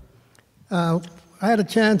 I had a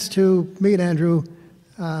chance to meet Andrew,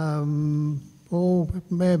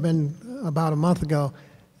 it may have been about a month ago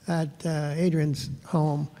at Adrian's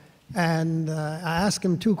home, and I asked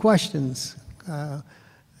him two questions. And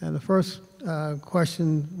the first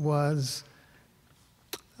question was,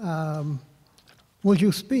 will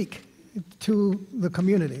you speak to the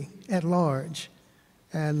community at large?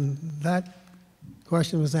 And that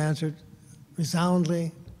question was answered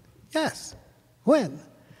resoundingly, yes. When?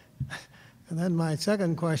 And then my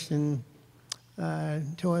second question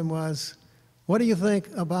to him was, what do you think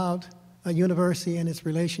about a university and its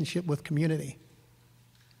relationship with community?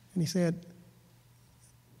 And he said,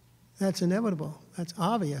 that's inevitable, that's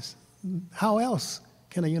obvious. How else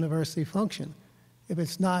can a university function if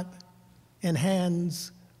it's not in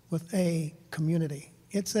hands with a community?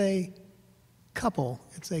 It's a couple,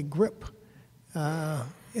 it's a grip,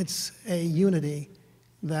 it's a unity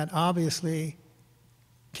that obviously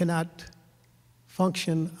cannot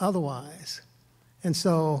function otherwise. And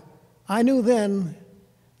so I knew then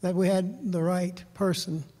that we had the right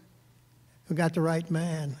person who got the right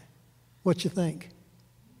man. What you think?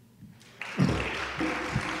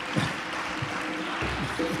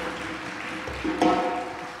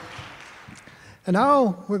 And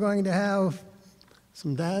now we're going to have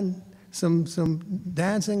some dancing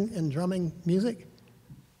and drumming music.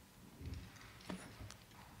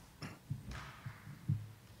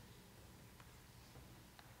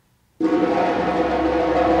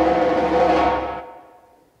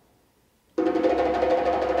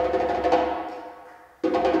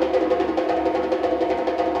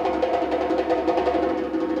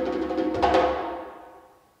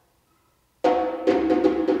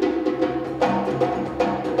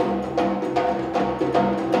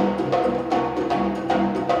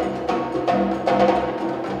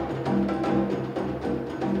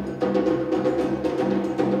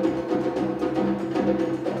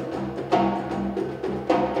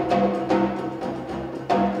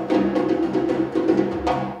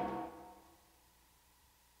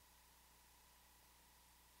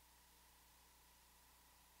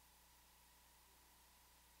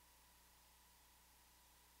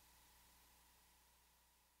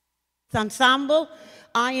 Ensemble.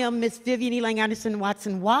 I am Miss Vivian Elang Anderson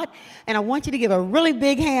Watson Watt, and I want you to give a really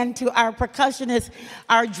big hand to our percussionists,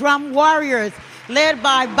 our drum warriors, led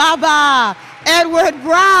by Baba Edward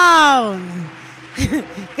Brown.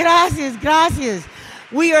 Gracias, gracias.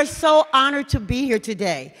 We are so honored to be here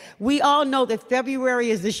today. We all know that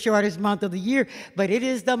February is the shortest month of the year, but it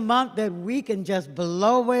is the month that we can just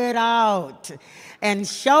blow it out and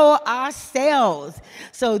show ourselves.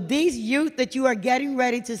 So these youth that you are getting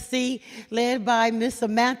ready to see, led by Miss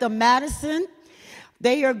Samantha Madison,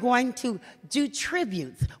 they are going to do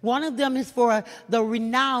tributes. One of them is for the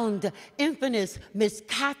renowned, infamous Miss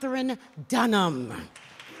Catherine Dunham.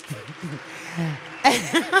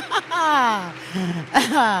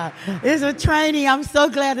 It's a training. I'm so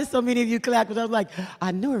glad that so many of you clapped, because I was like,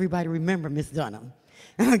 I know everybody remember Miss Dunham.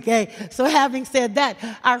 Okay, so having said that,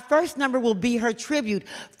 our first number will be her tribute,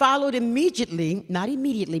 followed immediately, not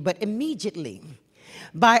immediately, but immediately,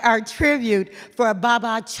 by our tribute for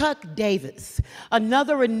Baba Chuck Davis,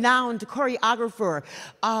 another renowned choreographer.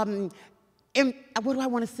 What do I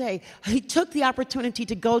want to say? He took the opportunity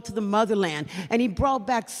to go to the motherland, and he brought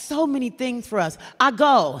back so many things for us. I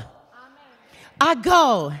go. Amen. I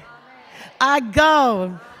go. Amen. I go.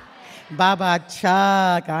 Amen. Baba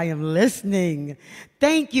Chuck, I am listening.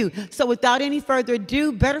 Thank you. So without any further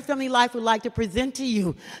ado, Better Family Life would like to present to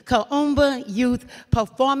you Kaumba Youth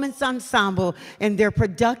Performance Ensemble in their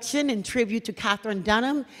production in tribute to Catherine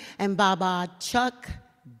Dunham and Baba Chuck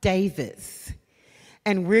Davis.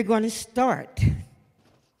 And we're going to start.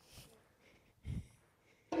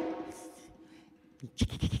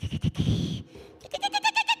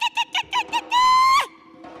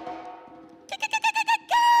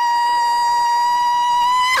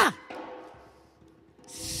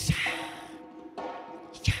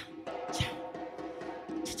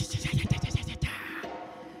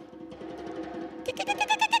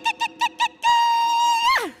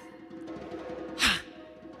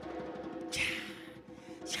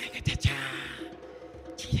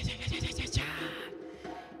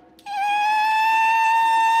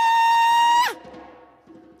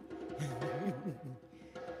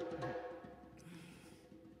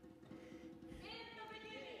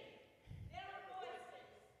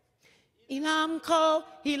 Ilamco,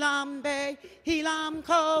 Ilambe,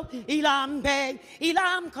 Ilamco, Ilambe,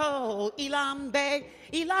 Ilamco, Ilambe,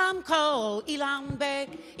 Ilamco, Ilambe,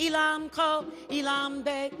 Ilamco,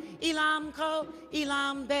 Ilambe, Ilamco,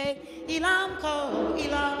 Ilambe, Ilamco,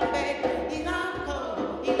 Ilambe,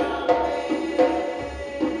 Ilamco, Ilambe.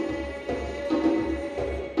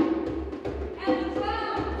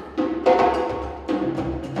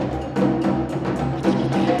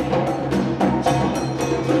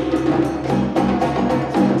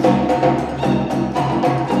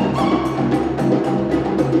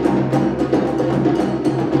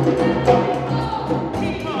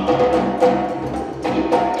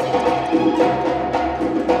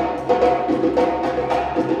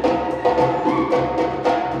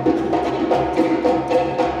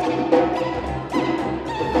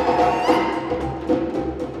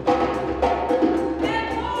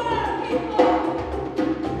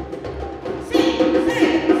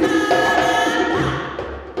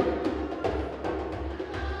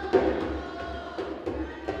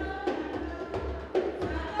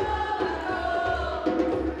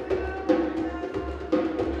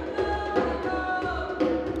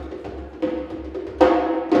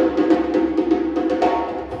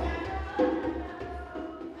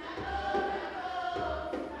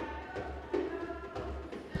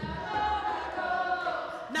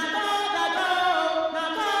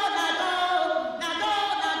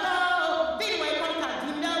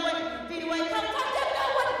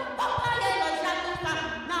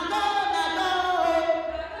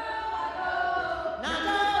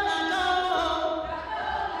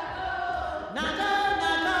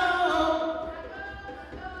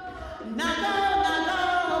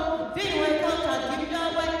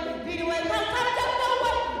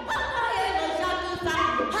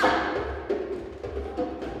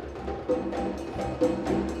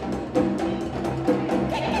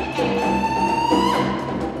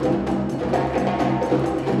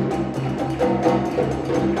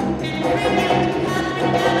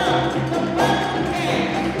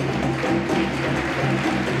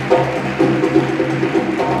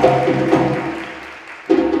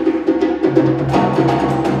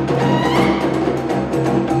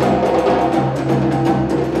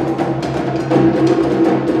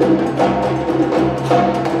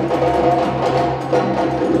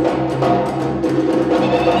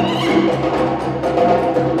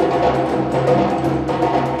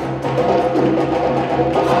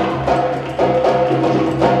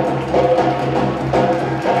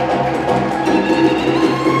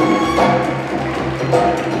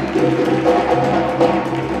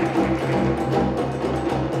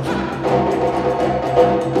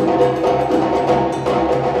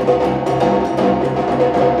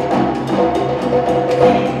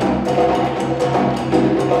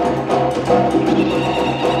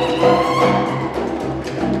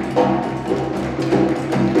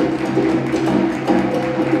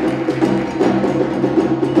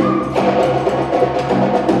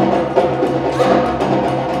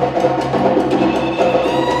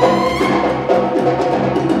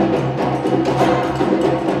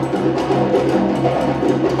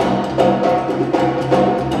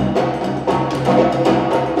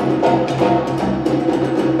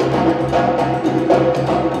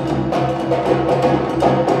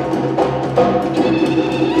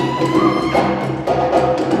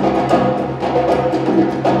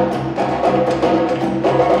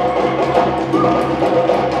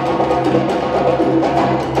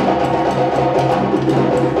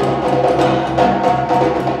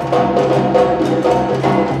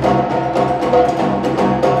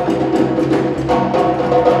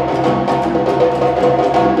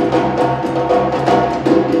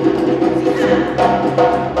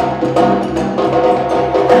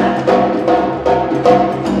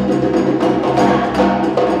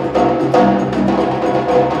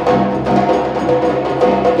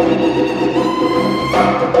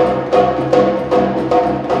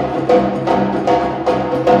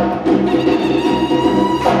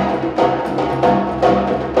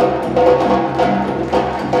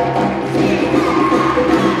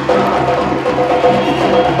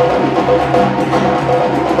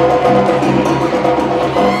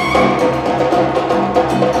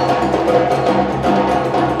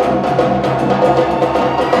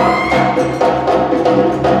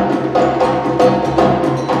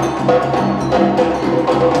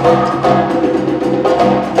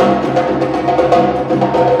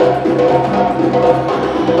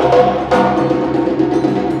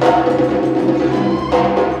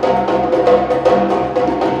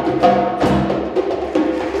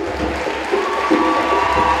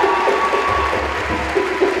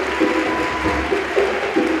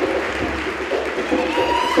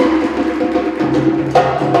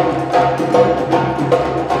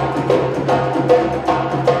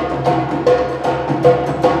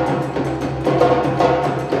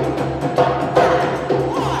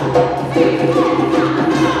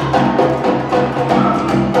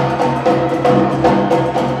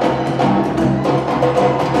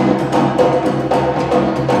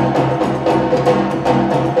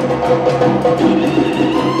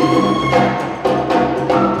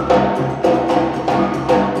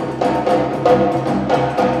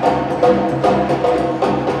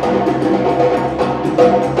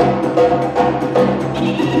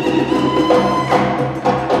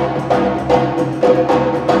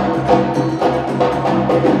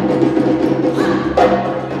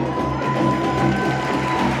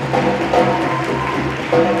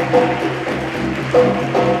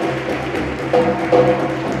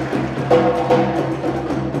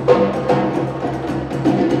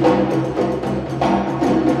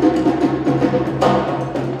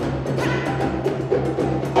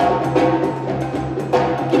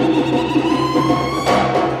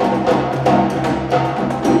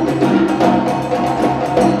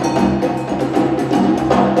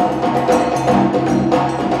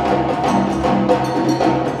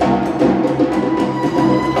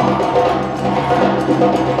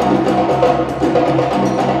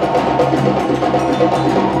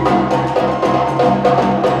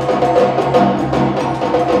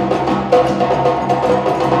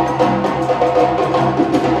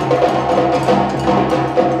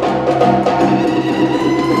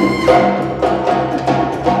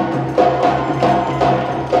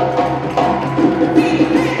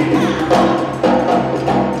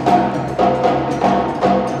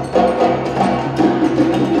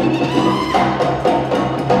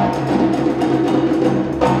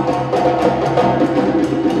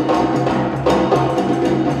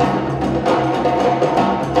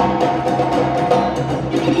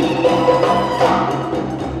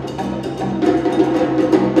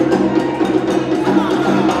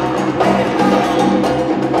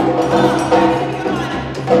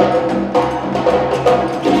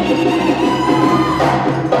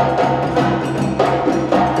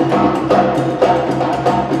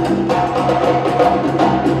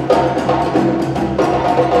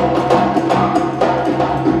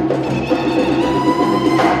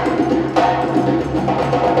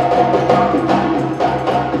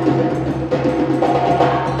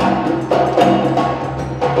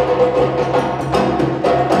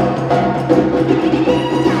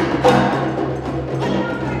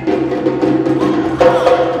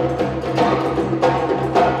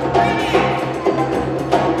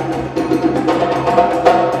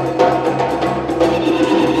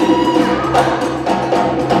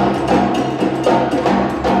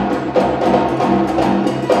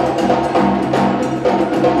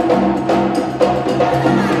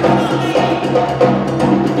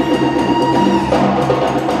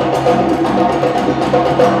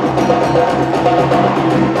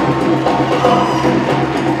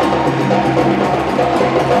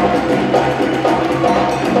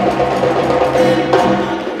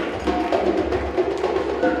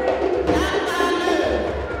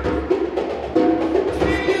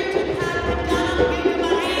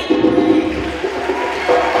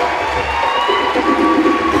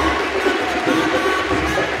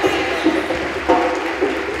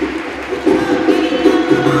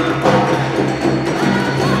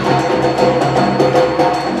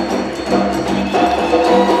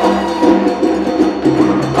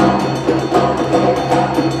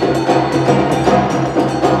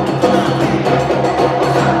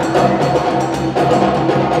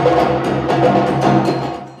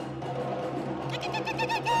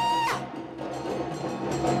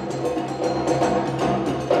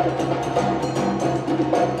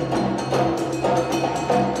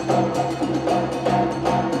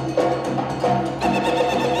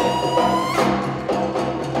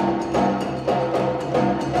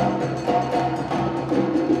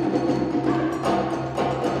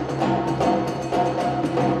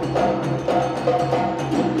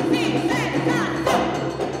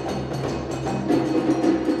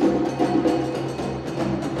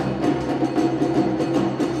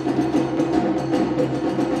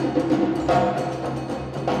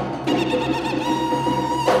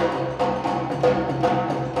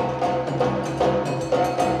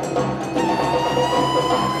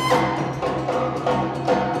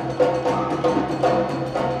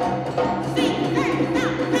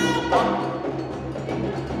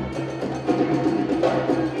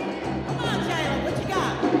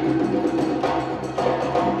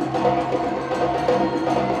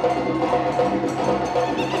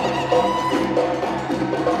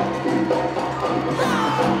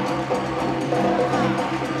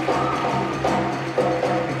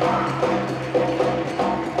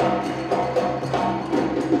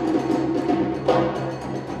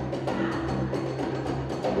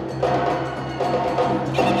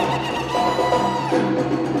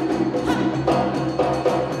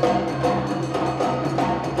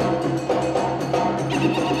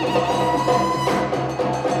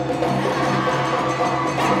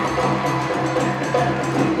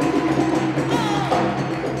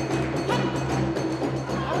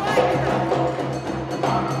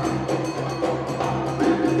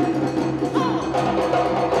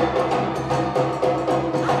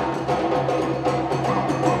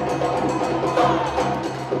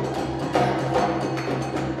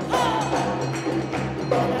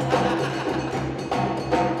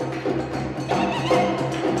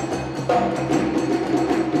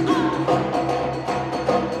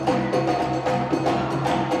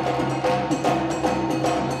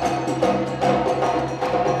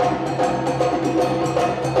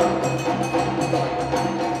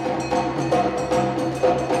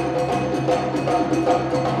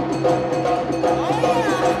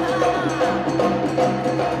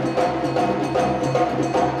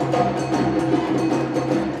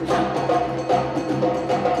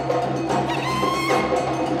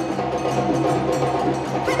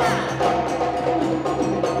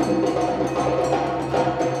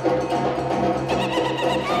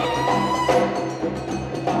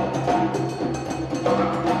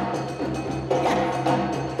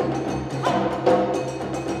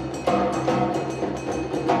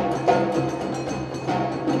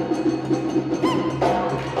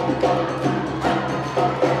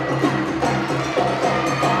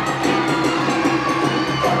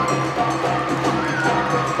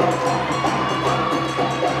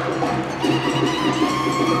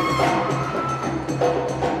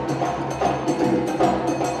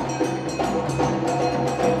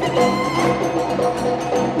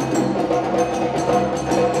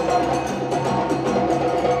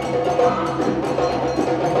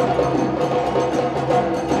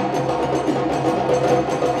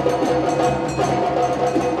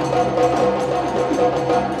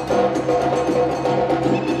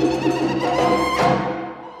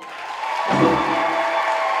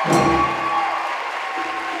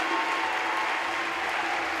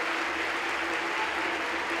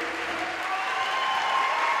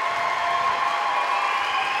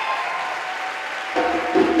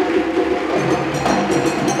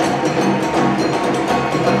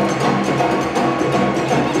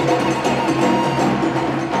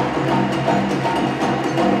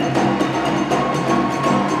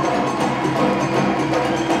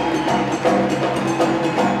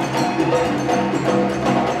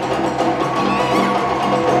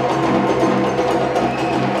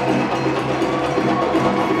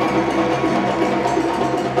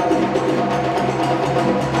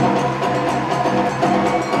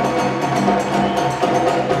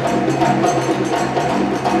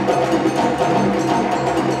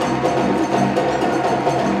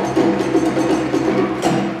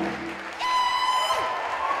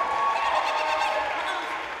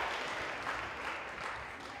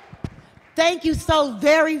 thank you so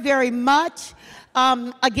very, very much.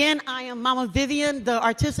 Again, I am Mama Vivian, the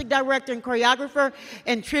artistic director and choreographer,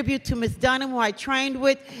 in tribute to Miss Dunham, who I trained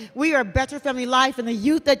with. We are Better Family Life, and the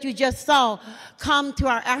youth that you just saw come to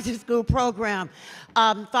our after-school program.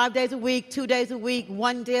 5 days a week, 2 days a week,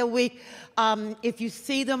 1 day a week. If you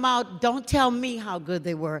see them out, don't tell me how good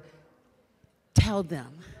they were. Tell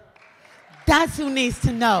them. That's who needs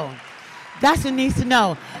to know. That's who needs to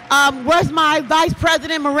know. Where's my Vice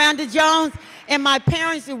President, Miranda Jones? And my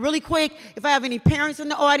parents, really quick, if I have any parents in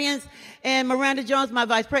the audience, and Miranda Jones, my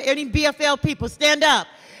Vice President, any BFL people, stand up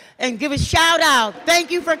and give a shout out.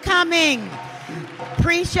 Thank you for coming.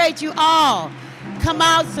 Appreciate you all. Come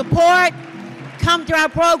out, support, come to our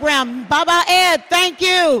program. Baba Ed, thank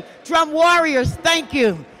you. Drum Warriors, thank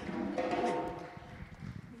you.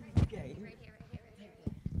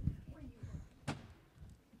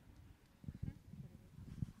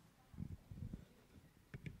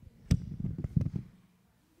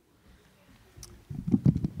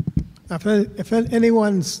 If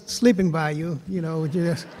anyone's sleeping by you, you know,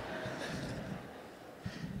 just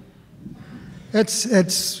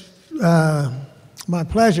it's my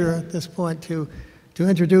pleasure at this point to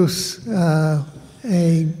introduce the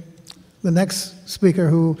next speaker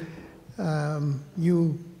who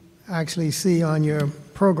you actually see on your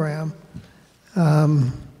program,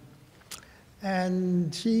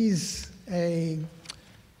 and she's a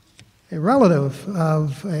relative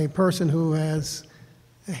of a person who has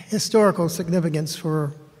historical significance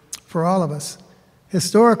for all of us.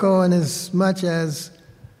 Historical in as much as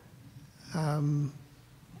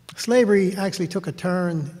slavery actually took a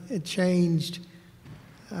turn. It changed.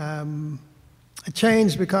 It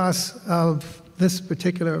changed because of this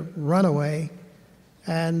particular runaway,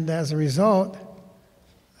 and as a result,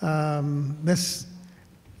 this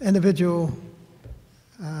individual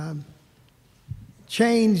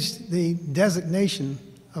changed the designation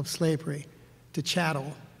of slavery to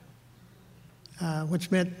chattel, which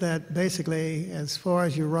meant that basically, as far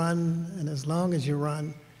as you run and as long as you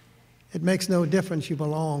run, it makes no difference, you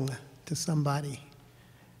belong to somebody.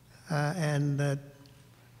 And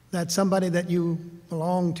that somebody that you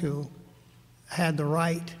belong to had the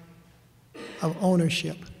right of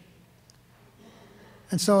ownership.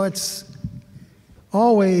 And so it's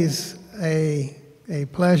always a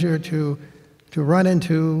pleasure to run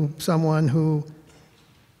into someone who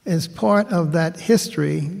is part of that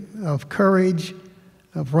history of courage,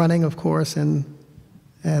 of running, of course, and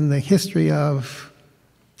the history of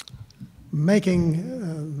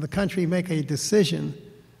making the country make a decision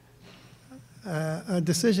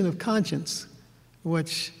of conscience,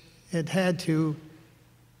 which it had to,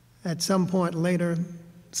 at some point later,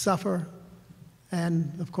 suffer,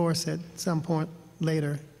 and of course, at some point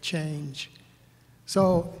later, change.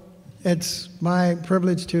 So it's my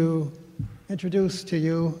privilege to introduce to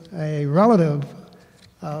you a relative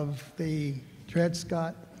of the Dred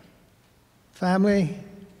Scott family,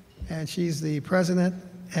 and she's the president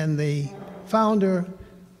and the founder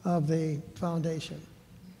of the foundation.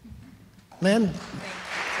 Lynn? Thank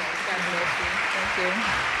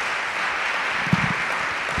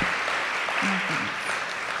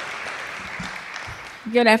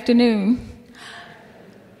you. Good afternoon.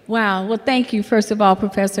 Wow, well, thank you, first of all,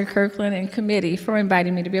 Professor Kirkland and committee, for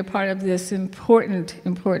inviting me to be a part of this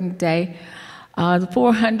important day. The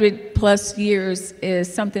 400 plus years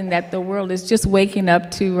is something that the world is just waking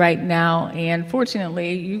up to right now, and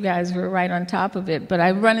fortunately, you guys were right on top of it, but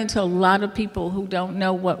I run into a lot of people who don't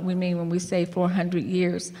know what we mean when we say 400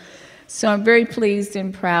 years. So I'm very pleased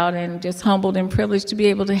and proud and just humbled and privileged to be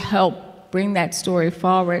able to help bring that story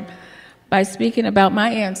forward by speaking about my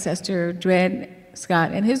ancestor, Dred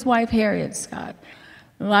Scott, and his wife, Harriet Scott.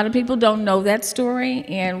 A lot of people don't know that story,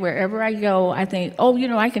 and wherever I go, I think, oh, you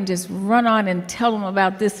know, I can just run on and tell them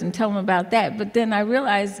about this and tell them about that. But then I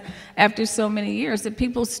realize after so many years that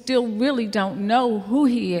people still really don't know who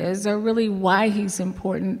he is or really why he's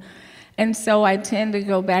important. And so I tend to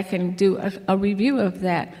go back and do a review of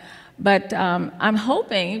that. But I'm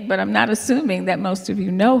hoping, but I'm not assuming that most of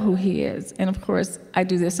you know who he is. And of course, I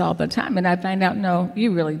do this all the time, and I find out, no,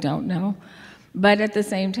 you really don't know. But at the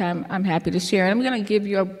same time, I'm happy to share. I'm going to give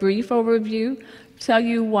you a brief overview, tell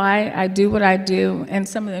you why I do what I do, and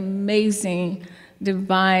some of the amazing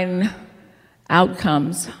divine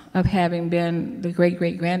outcomes of having been the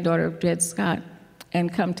great-great-granddaughter of Dred Scott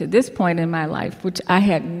and come to this point in my life, which I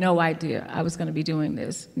had no idea I was going to be doing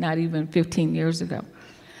this, not even 15 years ago.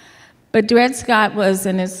 But Dred Scott was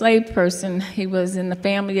an enslaved person. He was in the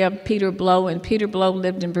family of Peter Blow, and Peter Blow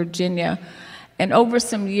lived in Virginia. And over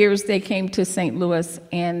some years, they came to St. Louis,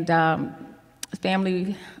 and the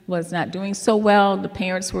family was not doing so well. The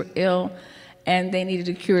parents were ill, and they needed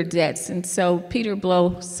to cure debts. And so Peter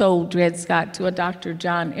Blow sold Dred Scott to a Dr.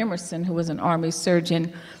 John Emerson, who was an Army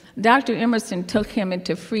surgeon. Dr. Emerson took him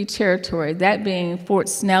into free territory, that being Fort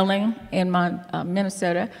Snelling in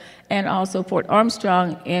Minnesota, and also Fort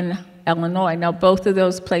Armstrong in Illinois. Now, both of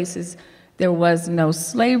those places, there was no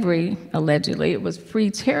slavery, allegedly. It was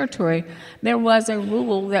free territory. There was a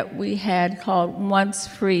rule that we had called once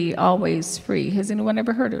free, always free. Has anyone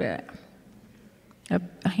ever heard of it?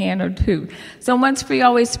 A hand or two. So once free,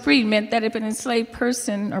 always free meant that if an enslaved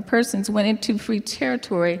person or persons went into free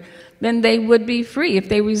territory, then they would be free if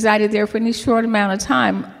they resided there for any short amount of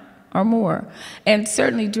time or more. And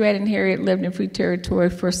certainly Dred and Harriet lived in free territory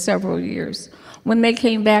for several years. When they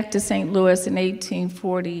came back to St. Louis in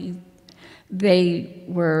 1840, they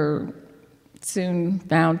were soon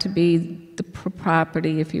found to be the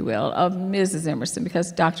property, if you will, of Mrs. Emerson,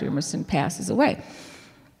 because Dr. Emerson passes away.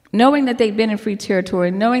 Knowing that they'd been in free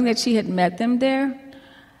territory, knowing that she had met them there,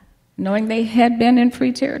 knowing they had been in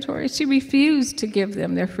free territory, she refused to give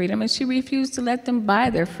them their freedom, and she refused to let them buy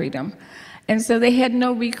their freedom. And so they had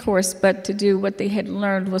no recourse but to do what they had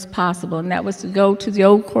learned was possible, and that was to go to the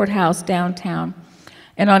old courthouse downtown.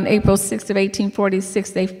 And on April 6th of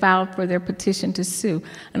 1846, they filed for their petition to sue.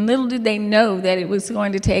 And little did they know that it was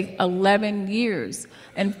going to take 11 years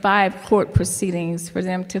and 5 court proceedings for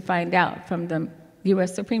them to find out from the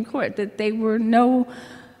U.S. Supreme Court that they were no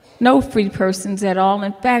free persons at all.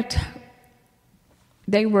 In fact,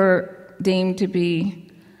 they were deemed to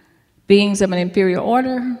be beings of an inferior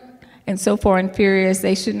order, and so far inferior as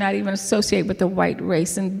they should not even associate with the white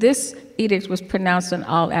race. And this edict was pronounced on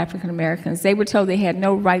all African Americans. They were told they had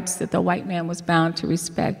no rights that the white man was bound to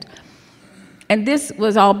respect. And this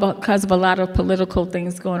was all because of a lot of political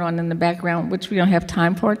things going on in the background, which we don't have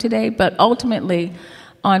time for today. But ultimately,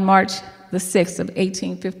 on March the 6th of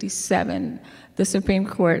 1857, the Supreme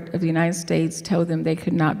Court of the United States told them they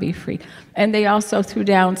could not be free. And they also threw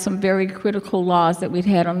down some very critical laws that we'd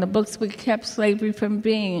had on the books, which kept slavery from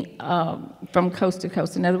being from coast to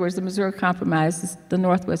coast. In other words, the Missouri Compromise, the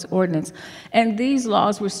Northwest Ordinance. And these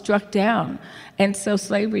laws were struck down. And so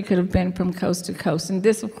slavery could have been from coast to coast. And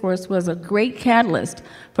this, of course, was a great catalyst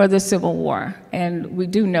for the Civil War. And we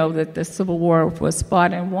do know that the Civil War was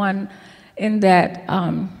fought and won in that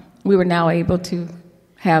we were now able to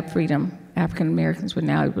have freedom. African Americans were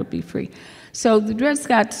now able to be free. So the Dred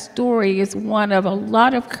Scott story is one of a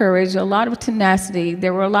lot of courage, a lot of tenacity.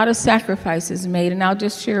 There were a lot of sacrifices made, and I'll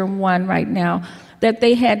just share one right now, that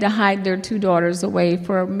they had to hide their 2 daughters away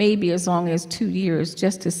for maybe as long as 2 years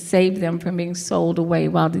just to save them from being sold away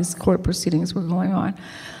while these court proceedings were going on.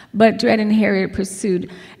 But Dred and Harriet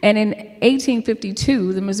pursued. And in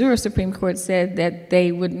 1852, the Missouri Supreme Court said that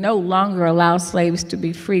they would no longer allow slaves to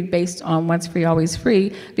be free based on once free, always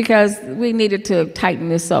free, because we needed to tighten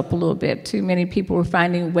this up a little bit. Too many people were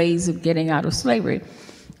finding ways of getting out of slavery.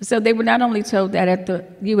 So they were not only told that at the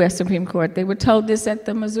U.S. Supreme Court, they were told this at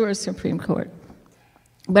the Missouri Supreme Court.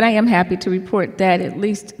 But I am happy to report that at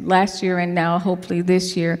least last year and now hopefully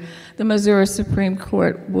this year, the Missouri Supreme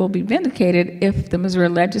Court will be vindicated if the Missouri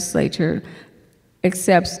legislature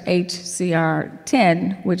accepts H.C.R.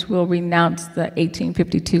 10, which will renounce the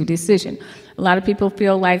 1852 decision. A lot of people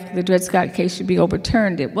feel like the Dred Scott case should be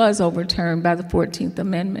overturned. It was overturned by the 14th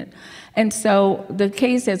Amendment. And so the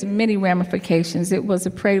case has many ramifications. It was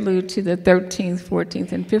a prelude to the 13th,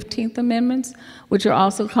 14th, and 15th Amendments, which are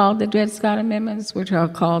also called the Dred Scott Amendments, which are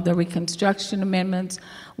called the Reconstruction Amendments,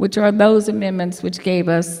 which are those amendments which gave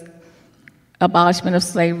us abolishment of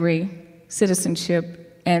slavery, citizenship,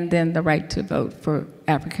 and then the right to vote for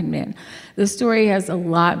African men. The story has a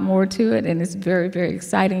lot more to it, and it's very, very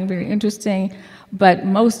exciting, very interesting. But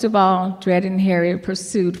most of all, Dred and Harriet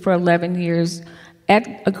pursued for 11 years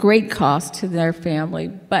at a great cost to their family,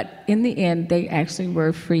 but in the end, they actually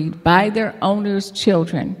were freed by their owner's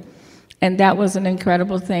children. And that was an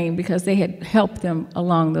incredible thing because they had helped them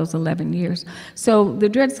along those 11 years. So the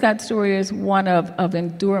Dred Scott story is one of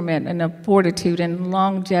endurement and of fortitude and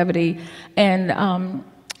longevity. And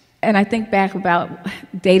I think back about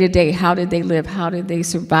day to day, how did they live? How did they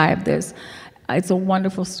survive this? It's a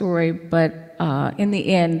wonderful story, but in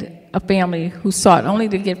the end, a family who sought only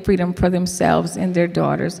to get freedom for themselves and their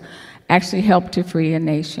daughters actually helped to free a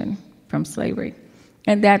nation from slavery.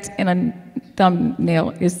 And that's, in a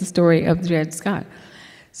thumbnail, is the story of Dred Scott.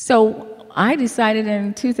 So I decided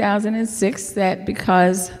in 2006 that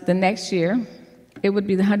because the next year, it would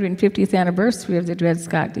be the 150th anniversary of the Dred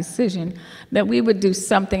Scott decision, that we would do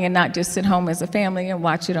something and not just sit home as a family and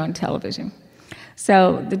watch it on television.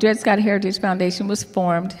 So the Dred Scott Heritage Foundation was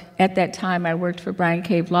formed. At that time, I worked for Brian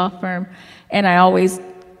Cave Law Firm, and I always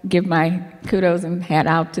give my kudos and hat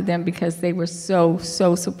out to them because they were so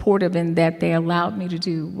supportive in that they allowed me to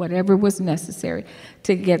do whatever was necessary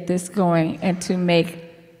to get this going and to make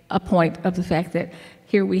a point of the fact that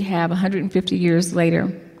here we have 150 years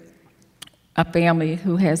later a family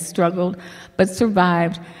who has struggled but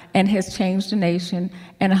survived and has changed the nation,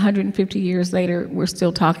 and 150 years later we're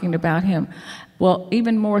still talking about him. Well,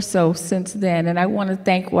 even more so since then, and I want to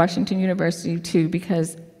thank Washington University too,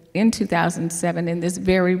 because in 2007 in this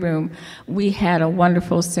very room we had a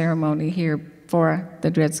wonderful ceremony here for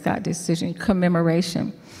the Dred Scott decision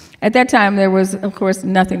commemoration. At that time, there was, of course,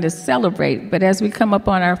 nothing to celebrate, but as we come up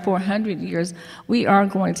on our 400 years, we are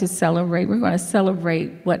going to celebrate. We're going to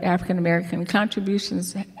celebrate what African-American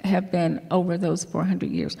contributions have been over those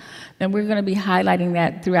 400 years. And we're going to be highlighting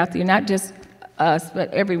that throughout the year, not just us,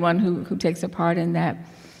 but everyone who takes a part in that.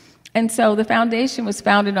 And so the foundation was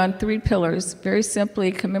founded on 3 pillars, very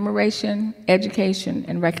simply: commemoration, education,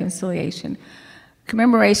 and reconciliation.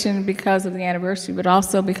 Commemoration because of the anniversary, but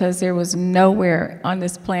also because there was nowhere on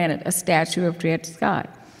this planet a statue of Dred Scott.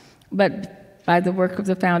 But by the work of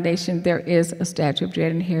the foundation, there is a statue of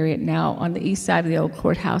Dred and Harriet now on the east side of the old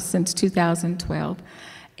courthouse since 2012.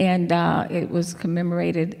 And it was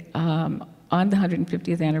commemorated on the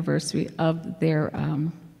 150th anniversary of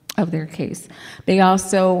their case. They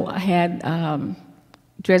also had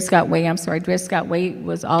Dred Scott Way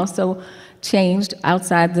was also changed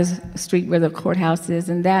outside the street where the courthouse is,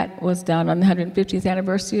 and that was done on the 150th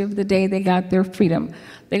anniversary of the day they got their freedom.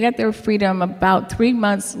 They got their freedom about 3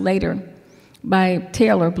 months later by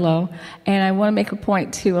Taylor blow, and I want to make a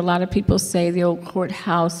point too. A lot of people say the old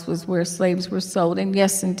courthouse was where slaves were sold, and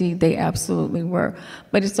yes, indeed, they absolutely were.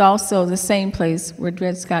 But it's also the same place where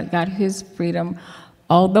Dred Scott got his freedom,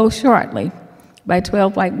 although shortly, by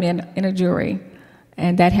 12 white men in a jury,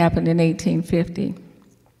 and that happened in 1850.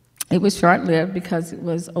 It was short-lived because it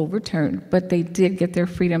was overturned, but they did get their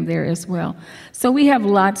freedom there as well. So we have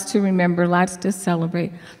lots to remember, lots to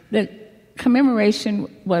celebrate. The commemoration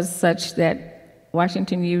was such that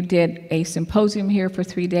Washington U did a symposium here for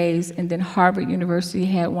 3 days, and then Harvard University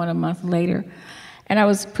had one a month later. And I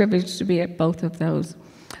was privileged to be at both of those.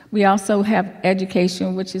 We also have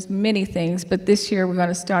education, which is many things, but this year we're going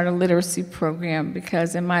to start a literacy program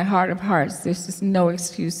because in my heart of hearts, there's just no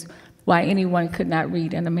excuse why anyone could not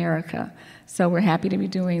read in America. So we're happy to be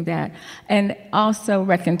doing that. And also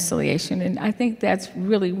reconciliation, and I think that's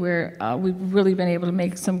really where we've really been able to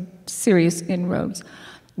make some serious inroads.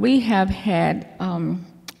 We have had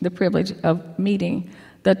the privilege of meeting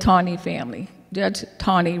the Tawney family. Judge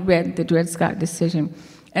Tawney read the Dred Scott decision,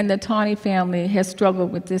 and the Tawney family has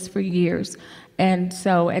struggled with this for years. And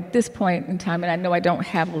so at this point in time, and I know I don't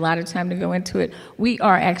have a lot of time to go into it, we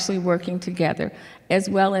are actually working together, as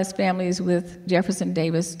well as families with Jefferson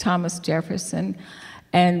Davis, Thomas Jefferson,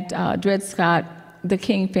 and Dred Scott, the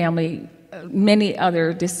King family, many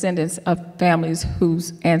other descendants of families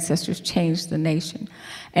whose ancestors changed the nation.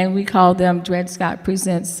 And we call them Dred Scott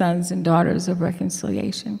Presents Sons and Daughters of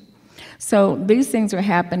Reconciliation. So these things are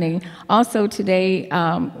happening. Also today,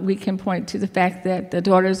 we can point to the fact that the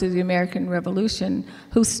Daughters of the American Revolution,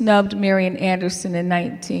 who snubbed Marian Anderson in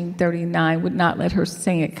 1939, would not let her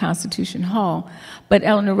sing at Constitution Hall. But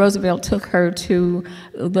Eleanor Roosevelt took her to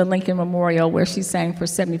the Lincoln Memorial, where she sang for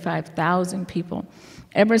 75,000 people.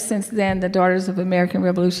 Ever since then, the Daughters of American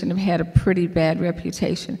Revolution have had a pretty bad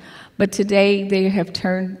reputation. But today, they have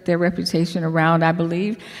turned their reputation around, I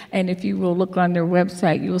believe. And if you will look on their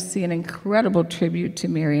website, you will see an incredible tribute to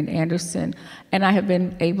Marian Anderson. And I have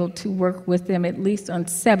been able to work with them at least on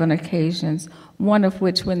 7 occasions, one of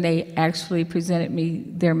which when they actually presented me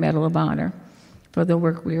their Medal of Honor for the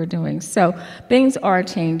work we are doing. So things are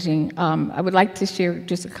changing. I would like to share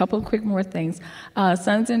just a couple of quick more things.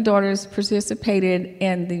 Sons and daughters participated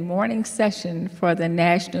in the morning session for the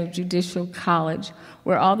National Judicial College,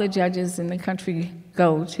 where all the judges in the country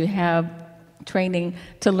go to have training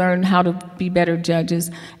to learn how to be better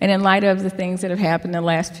judges. And in light of the things that have happened in the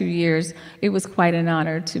last few years, it was quite an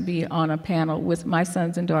honor to be on a panel with my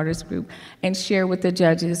sons and daughters group and share with the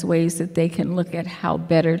judges ways that they can look at how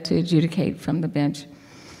better to adjudicate from the bench.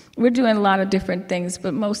 We're doing a lot of different things,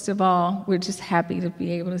 but most of all, we're just happy to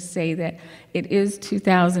be able to say that it is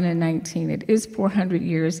 2019, it is 400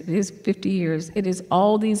 years, it is 50 years, it is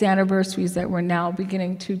all these anniversaries that we're now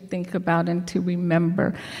beginning to think about and to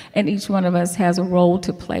remember, and each one of us has a role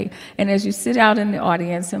to play. And as you sit out in the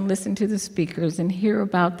audience and listen to the speakers and hear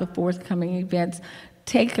about the forthcoming events,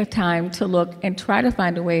 take a time to look and try to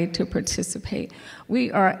find a way to participate.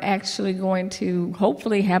 We are actually going to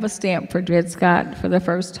hopefully have a stamp for Dred Scott for the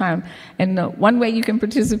first time. And one way you can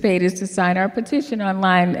participate is to sign our petition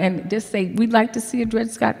online and just say, we'd like to see a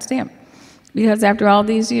Dred Scott stamp. Because after all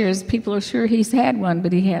these years, people are sure he's had one,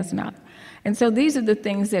 but he has not. And so these are the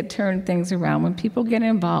things that turn things around. When people get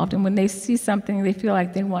involved and when they see something they feel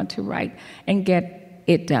like they want to write and get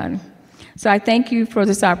it done. So I thank you for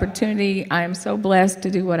this opportunity. I am so blessed to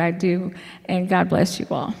do what I do, and God bless you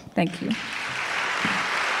all. Thank you.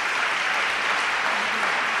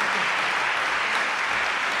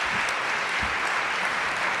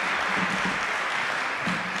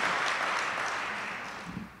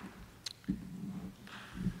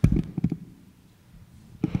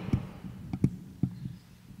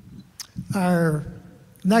 Our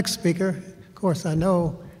next speaker, of course, I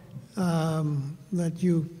know that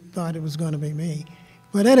you thought it was going to be me.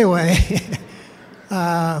 But anyway,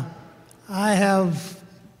 I have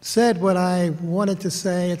said what I wanted to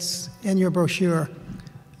say. It's in your brochure.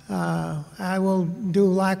 I will do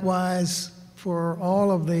likewise for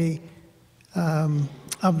all of the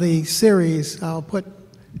series. I'll put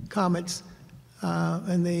comments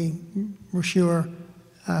in the brochure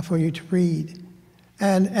for you to read.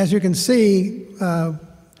 And as you can see,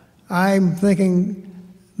 I'm thinking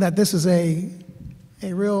that this is a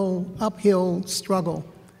real uphill struggle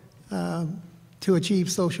to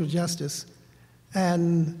achieve social justice.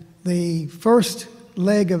 And the first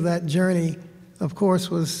leg of that journey, of course,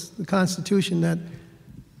 was the Constitution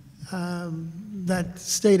that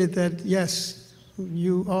stated that, yes,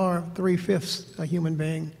 you are 3/5 a human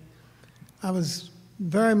being. I was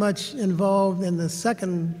very much involved in the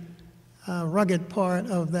second rugged part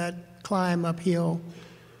of that climb uphill,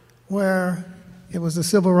 where it was the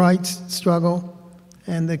civil rights struggle,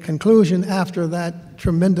 and the conclusion after that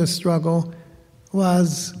tremendous struggle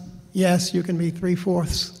was, yes, you can be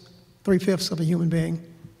 3/5 of a human being.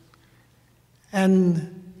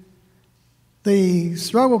 And the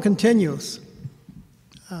struggle continues,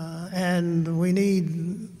 and we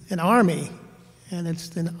need an army, and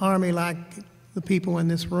it's an army like the people in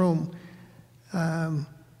this room,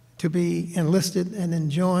 to be enlisted and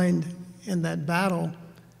enjoined in that battle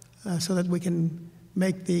so that we can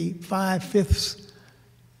make the 5/5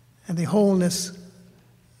 and the wholeness,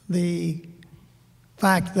 the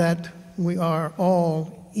fact that we are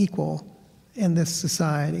all equal in this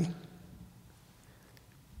society.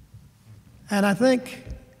 And I think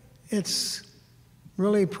it's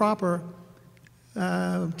really proper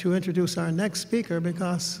to introduce our next speaker,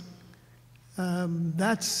 because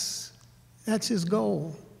that's his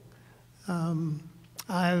goal.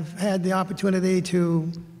 I've had the opportunity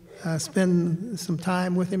to spend some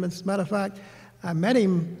time with him. As a matter of fact, I met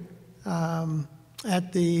him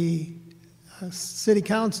at the city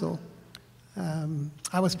council.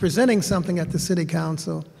 I was presenting something at the city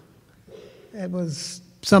council. It was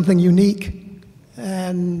something unique,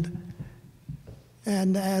 and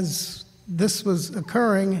as this was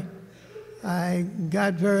occurring, I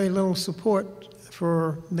got very little support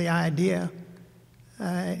for the idea,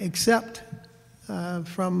 except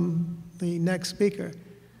from the next speaker,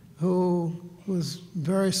 who was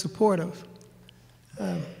very supportive.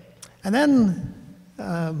 And then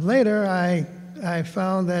later I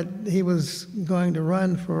found that he was going to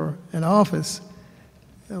run for an office,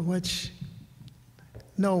 which,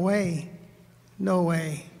 no way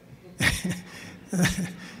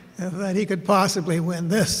that he could possibly win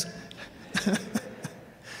this.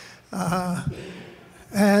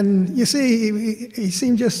 And you see, he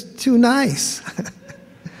seemed just too nice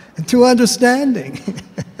and too understanding.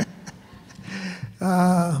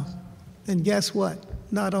 And guess what?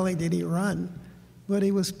 Not only did he run, but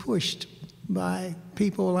he was pushed by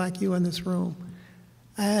people like you in this room.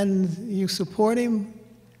 And you support him,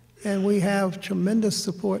 and we have tremendous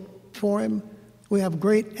support for him. We have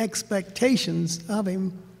great expectations of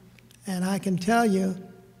him, and I can tell you,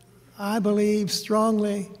 I believe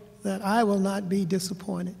strongly that I will not be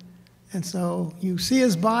disappointed. And so you see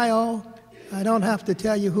his bio. I don't have to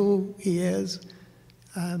tell you who he is.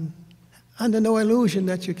 I'm under no illusion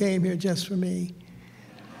that you came here just for me.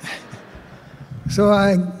 So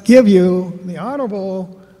I give you the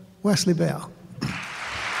Honorable Wesley Bell.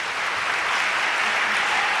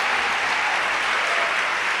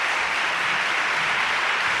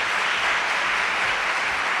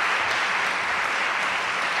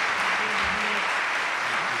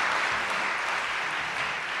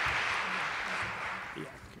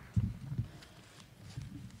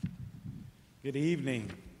 Good evening,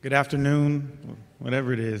 good afternoon,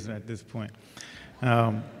 whatever it is at this point.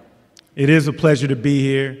 It is a pleasure to be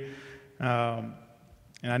here.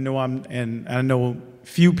 And I know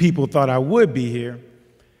few people thought I would be here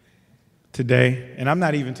today. And I'm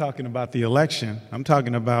not even talking about the election. I'm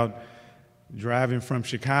talking about driving from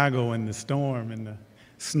Chicago in the storm and the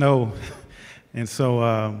snow. And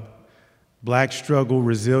so Black struggle,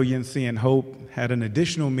 resiliency, and hope had an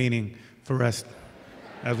additional meaning for us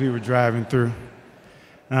as we were driving through.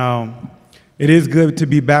 It is good to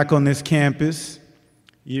be back on this campus.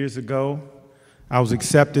 Years ago, I was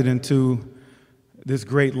accepted into this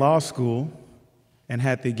great law school, and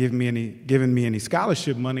had they given me any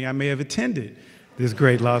scholarship money, I may have attended this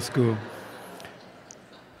great law school.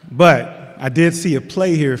 But I did see a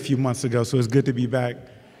play here a few months ago, so it's good to be back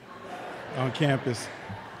on campus.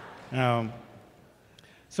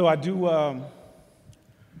 So I do want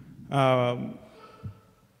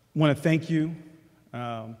to thank you,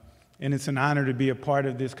 and it's an honor to be a part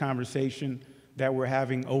of this conversation that we're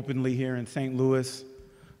having openly here in St. Louis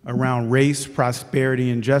around race, prosperity,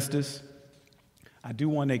 and justice. I do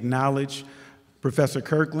want to acknowledge Professor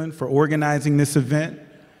Kirkland for organizing this event,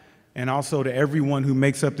 and also to everyone who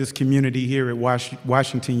makes up this community here at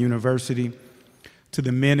Washington University, to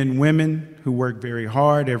the men and women who work very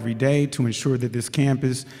hard every day to ensure that this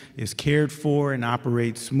campus is cared for and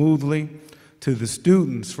operates smoothly, to the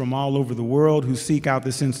students from all over the world who seek out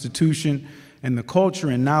this institution and the culture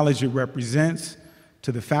and knowledge it represents,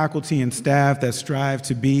 to the faculty and staff that strive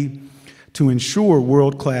to ensure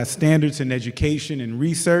world-class standards in education and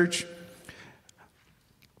research,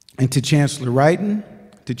 and to Chancellor Wrighton,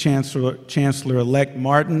 to Chancellor-elect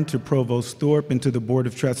Martin, to Provost Thorpe, and to the Board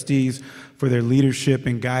of Trustees for their leadership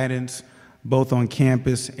and guidance, both on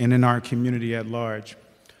campus and in our community at large.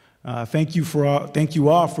 Thank you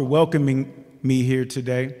all for welcoming me here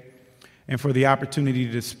today, and for the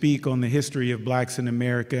opportunity to speak on the history of Blacks in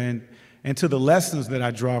America and to the lessons that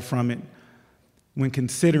I draw from it when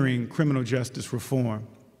considering criminal justice reform,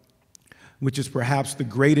 which is perhaps the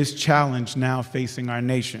greatest challenge now facing our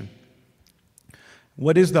nation.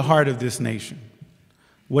 What is the heart of this nation?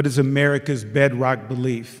 What is America's bedrock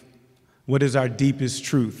belief? What is our deepest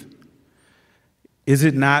truth? Is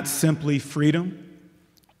it not simply freedom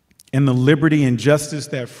and the liberty and justice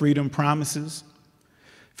that freedom promises?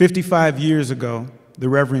 55 years ago, the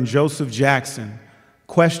Reverend Joseph Jackson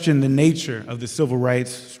questioned the nature of the civil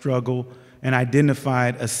rights struggle and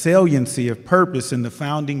identified a saliency of purpose in the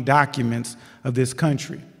founding documents of this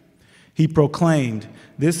country. He proclaimed,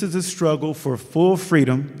 "This is a struggle for full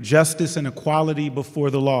freedom, justice, and equality before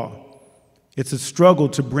the law. It's a struggle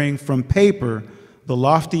to bring from paper the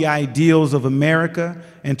lofty ideals of America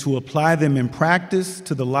and to apply them in practice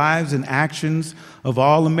to the lives and actions of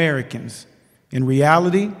all Americans. In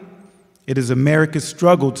reality, it is America's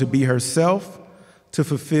struggle to be herself, to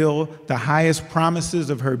fulfill the highest promises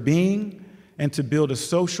of her being, and to build a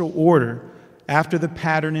social order after the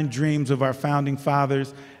pattern and dreams of our founding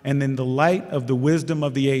fathers and in the light of the wisdom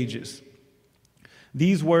of the ages."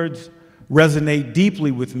 These words resonate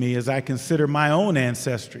deeply with me as I consider my own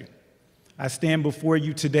ancestry. I stand before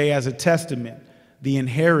you today as a testament, the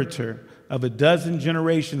inheritor of a dozen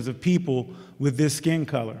generations of people with this skin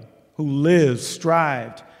color who lived,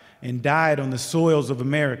 strived, and died on the soils of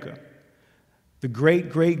America. The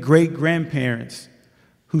great-great-great-grandparents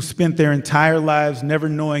who spent their entire lives never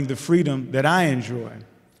knowing the freedom that I enjoy.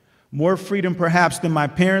 More freedom perhaps than my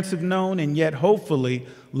parents have known, and yet hopefully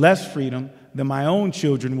less freedom than my own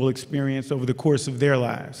children will experience over the course of their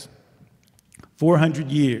lives. 400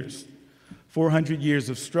 years. 400 years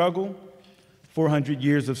of struggle, 400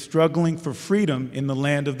 years of struggling for freedom in the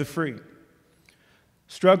land of the free.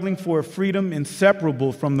 Struggling for a freedom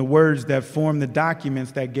inseparable from the words that form the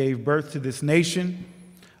documents that gave birth to this nation,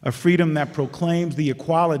 a freedom that proclaims the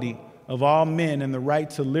equality of all men and the right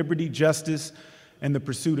to liberty, justice, and the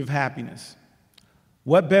pursuit of happiness.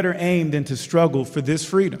 What better aim than to struggle for this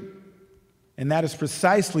freedom? And that is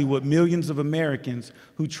precisely what millions of Americans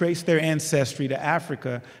who trace their ancestry to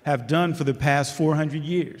Africa have done for the past 400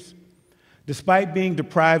 years. Despite being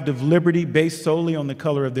deprived of liberty based solely on the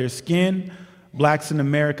color of their skin, Blacks in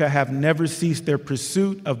America have never ceased their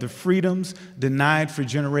pursuit of the freedoms denied for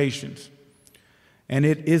generations. And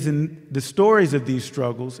it is in the stories of these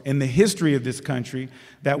struggles, in the history of this country,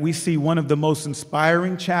 that we see one of the most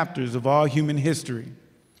inspiring chapters of all human history.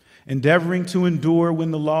 Endeavoring to endure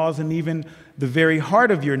when the laws and even the very heart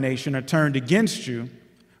of your nation are turned against you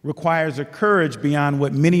requires a courage beyond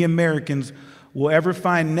what many Americans will ever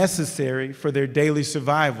find necessary for their daily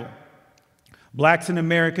survival. Blacks in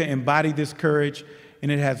America embody this courage, and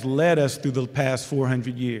it has led us through the past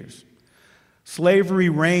 400 years. Slavery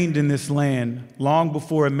reigned in this land long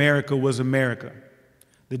before America was America.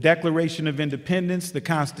 The Declaration of Independence, the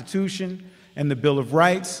Constitution, and the Bill of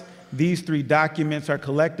Rights. These three documents are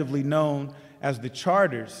collectively known as the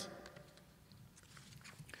charters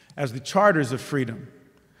of freedom.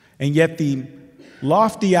 And yet the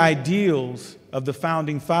lofty ideals of the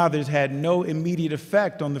Founding Fathers had no immediate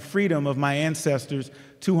effect on the freedom of my ancestors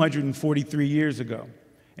 243 years ago.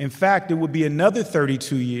 In fact, it would be another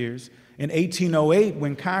 32 years in 1808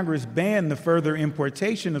 when Congress banned the further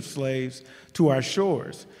importation of slaves to our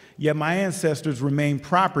shores. Yet my ancestors remained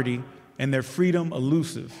property and their freedom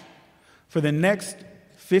elusive. For the next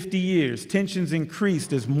 50 years, tensions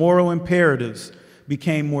increased as moral imperatives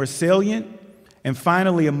became more salient, and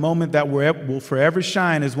finally, a moment that will forever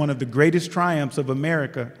shine as one of the greatest triumphs of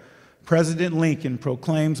America, President Lincoln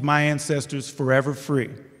proclaims my ancestors forever free.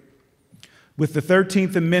 With the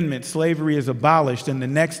 13th Amendment, slavery is abolished, and the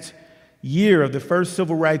next year of the first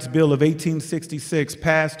Civil Rights Bill of 1866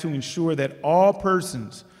 passed to ensure that all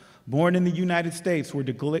persons born in the United States were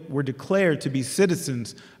declared to be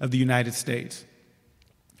citizens of the United States.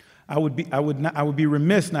 I would be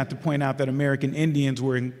remiss not to point out that American Indians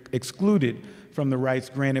were excluded from the rights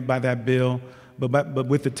granted by that bill, but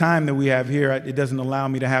with the time that we have here, it doesn't allow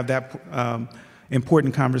me to have that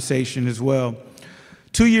important conversation as well.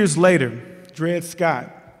 2 years later, Dred Scott,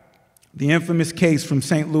 the infamous case from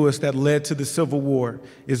St. Louis that led to the Civil War,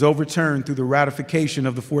 is overturned through the ratification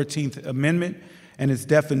of the 14th Amendment and its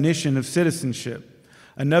definition of citizenship.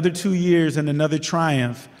 Another 2 years and another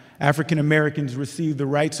triumph, African Americans received the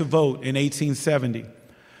right to vote in 1870.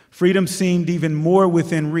 Freedom seemed even more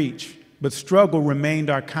within reach, but struggle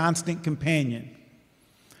remained our constant companion.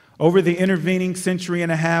 Over the intervening century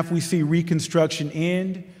and a half, we see Reconstruction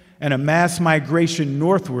end and a mass migration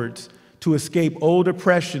northwards to escape old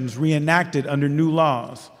oppressions reenacted under new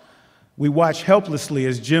laws. We watch helplessly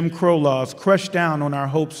as Jim Crow laws crush down on our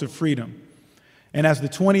hopes of freedom. And as the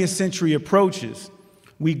 20th century approaches,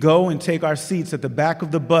 we go and take our seats at the back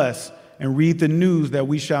of the bus and read the news that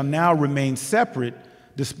we shall now remain separate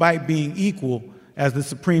despite being equal, as the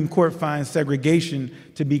Supreme Court finds segregation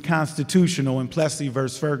to be constitutional in Plessy v.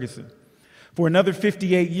 Ferguson. For another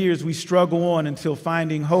 58 years, we struggle on until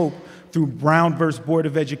finding hope through Brown v. Board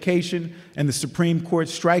of Education and the Supreme Court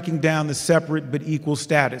striking down the separate but equal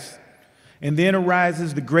status. And then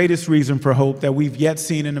arises the greatest reason for hope that we've yet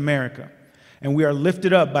seen in America. And we are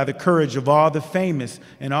lifted up by the courage of all the famous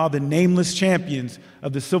and all the nameless champions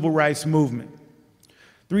of the civil rights movement.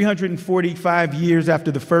 345 years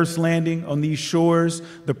after the first landing on these shores,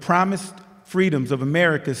 the promised freedoms of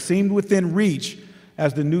America seemed within reach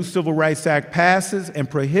as the new Civil Rights Act passes and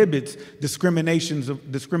prohibits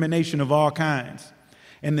discrimination of all kinds.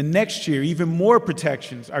 And the next year, even more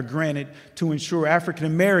protections are granted to ensure African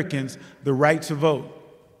Americans the right to vote.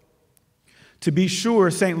 To be sure,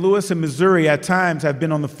 St. Louis and Missouri at times have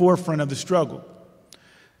been on the forefront of the struggle.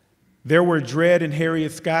 There were Dred and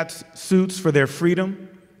Harriet Scott's suits for their freedom,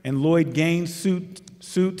 and Lloyd Gaines'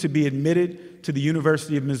 suit to be admitted to the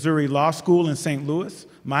University of Missouri Law School in St. Louis,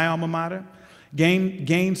 my alma mater.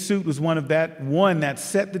 Gaines' suit was one that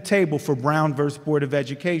set the table for Brown v. Board of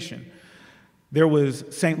Education. There was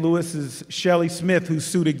St. Louis's Shelley Smith, whose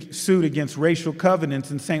suit against racial covenants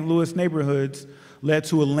in St. Louis neighborhoods led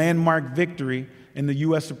to a landmark victory in the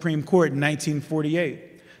U.S. Supreme Court in 1948.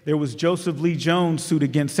 There was Joseph Lee Jones' suit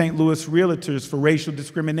against St. Louis realtors for racial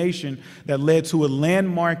discrimination that led to a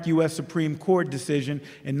landmark U.S. Supreme Court decision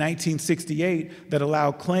in 1968 that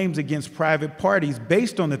allowed claims against private parties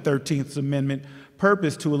based on the 13th Amendment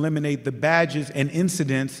purpose to eliminate the badges and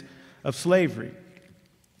incidents of slavery.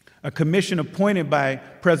 A commission appointed by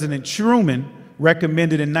President Truman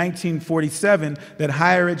recommended in 1947 that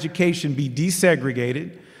higher education be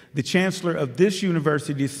desegregated. The chancellor of this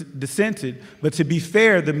university dissented, but to be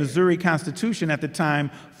fair, the Missouri Constitution at the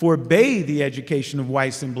time forbade the education of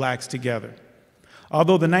whites and blacks together.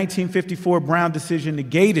 Although the 1954 Brown decision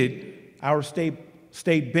negated our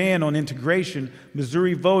state ban on integration,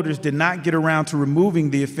 Missouri voters did not get around to removing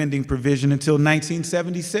the offending provision until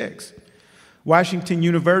 1976. Washington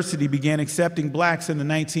University began accepting blacks in the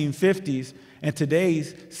 1950s, and today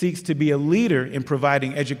seeks to be a leader in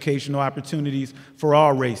providing educational opportunities for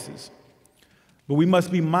all races. But we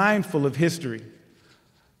must be mindful of history.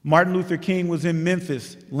 Martin Luther King was in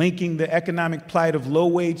Memphis, linking the economic plight of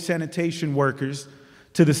low-wage sanitation workers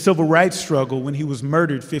to the civil rights struggle when he was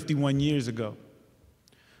murdered 51 years ago.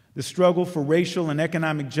 The struggle for racial and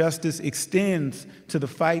economic justice extends to the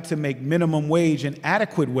fight to make minimum wage an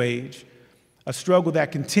adequate wage, a struggle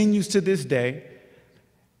that continues to this day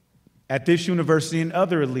at this university and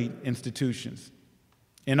other elite institutions.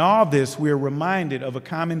 In all this, we are reminded of a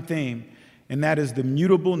common theme, and that is the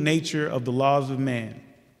mutable nature of the laws of man.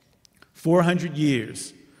 400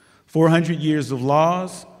 years, 400 years of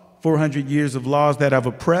laws, 400 years of laws that have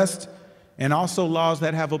oppressed, and also laws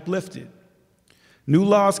that have uplifted. New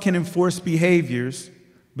laws can enforce behaviors,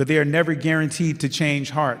 but they are never guaranteed to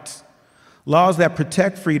change hearts. Laws that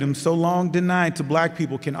protect freedom so long denied to Black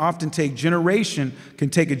people can often take a generation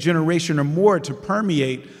or more to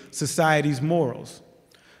permeate society's morals.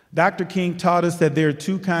 Dr. King taught us that there are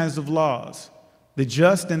two kinds of laws, the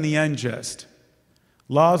just and the unjust.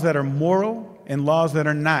 Laws that are moral and laws that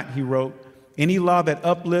are not, he wrote. Any law that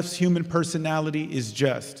uplifts human personality is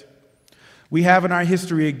just. We have in our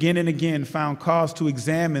history again and again found cause to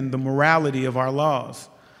examine the morality of our laws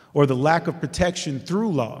or the lack of protection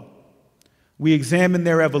through law. We examine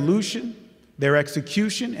their evolution, their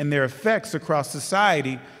execution, and their effects across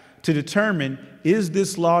society to determine, is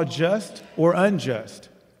this law just or unjust?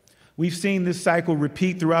 We've seen this cycle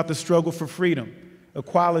repeat throughout the struggle for freedom,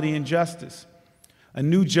 equality, and justice. A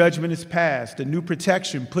new judgment is passed, a new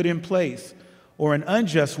protection put in place, or an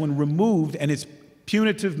unjust one removed and its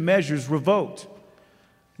punitive measures revoked.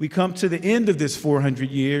 We come to the end of this 400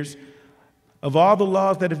 years of all the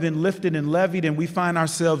laws that have been lifted and levied, and we find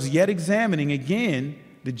ourselves yet examining again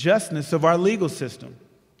the justness of our legal system.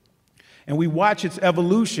 And we watch its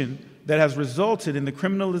evolution that has resulted in the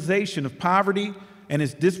criminalization of poverty and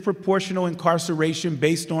its disproportional incarceration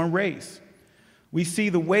based on race. We see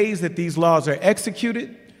the ways that these laws are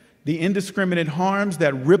executed, the indiscriminate harms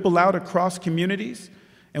that ripple out across communities,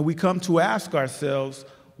 and we come to ask ourselves,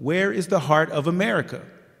 where is the heart of America?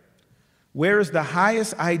 Where is the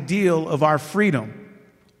highest ideal of our freedom,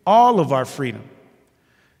 all of our freedom?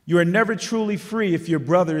 You are never truly free if your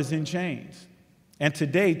brother is in chains. And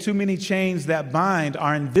today, too many chains that bind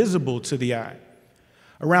are invisible to the eye.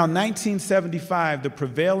 Around 1975, the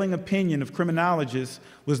prevailing opinion of criminologists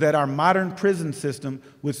was that our modern prison system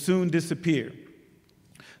would soon disappear.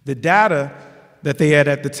 The data that they had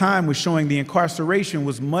at the time was showing the incarceration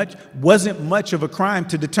wasn't much of a crime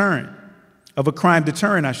deterrent,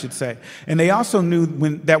 I should say. And they also knew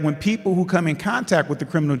that when people who come in contact with the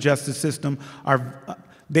criminal justice system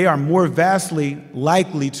they are more vastly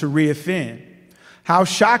likely to reoffend. How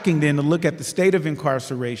shocking then to look at the state of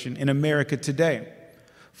incarceration in America today.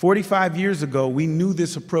 45 years ago, we knew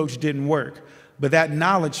this approach didn't work, but that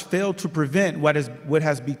knowledge failed to prevent what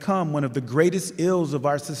has become one of the greatest ills of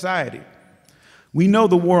our society. We know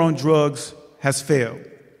the war on drugs has failed,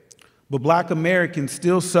 but Black Americans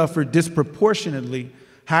still suffer disproportionately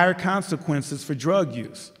higher consequences for drug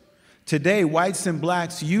use. Today, whites and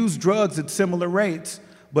Blacks use drugs at similar rates,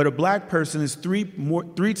 but a Black person is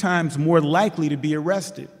three times more likely to be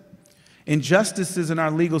arrested. Injustices in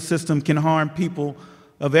our legal system can harm people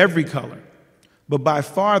of every color, but by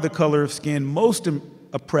far the color of skin most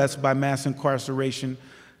oppressed by mass incarceration,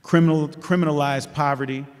 criminalized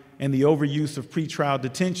poverty, and the overuse of pretrial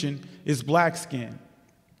detention is Black skin.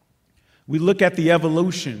 We look at the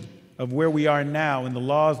evolution of where we are now and the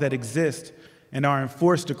laws that exist and are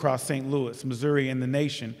enforced across St. Louis, Missouri, and the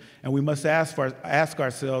nation, and we must ask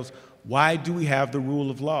ourselves, why do we have the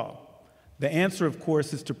rule of law? The answer, of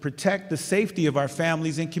course, is to protect the safety of our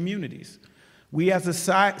families and communities. We as a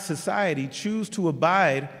society choose to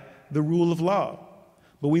abide the rule of law,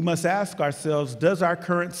 but we must ask ourselves, does our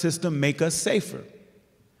current system make us safer?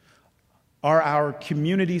 Are our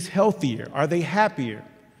communities healthier? Are they happier?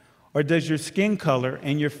 Or does your skin color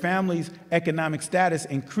and your family's economic status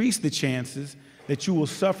increase the chances that you will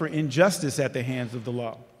suffer injustice at the hands of the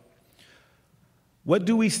law? What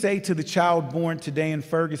do we say to the child born today in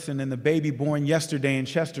Ferguson and the baby born yesterday in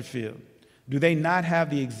Chesterfield? Do they not have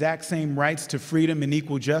the exact same rights to freedom and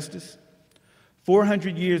equal justice?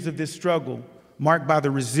 400 years of this struggle, marked by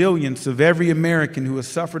the resilience of every American who has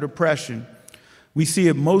suffered oppression, we see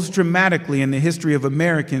it most dramatically in the history of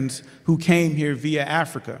Americans who came here via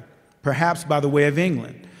Africa, perhaps by the way of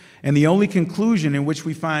England. And the only conclusion in which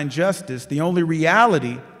we find justice, the only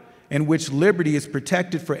reality in which liberty is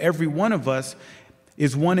protected for every one of us,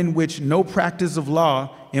 is one in which no practice of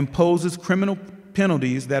law imposes criminal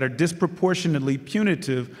penalties that are disproportionately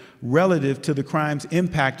punitive relative to the crime's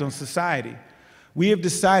impact on society. We have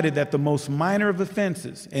decided that the most minor of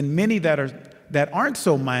offenses, and many that aren't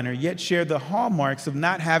so minor yet share the hallmarks of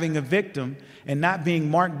not having a victim and not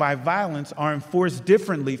being marked by violence, are enforced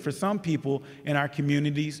differently for some people in our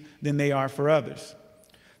communities than they are for others.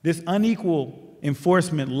 This unequal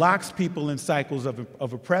enforcement locks people in cycles of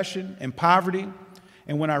oppression and poverty,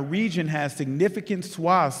 and when our region has significant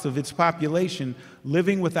swaths of its population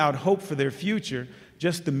living without hope for their future,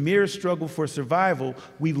 just the mere struggle for survival,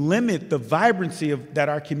 we limit the vibrancy that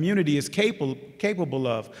our community is capable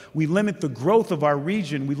of. We limit the growth of our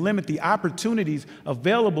region. We limit the opportunities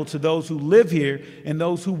available to those who live here and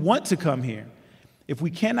those who want to come here. If we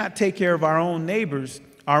cannot take care of our own neighbors,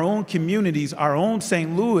 our own communities, our own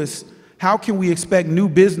St. Louis, how can we expect new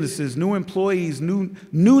businesses, new employees, new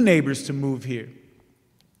neighbors to move here?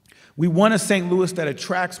 We want a St. Louis that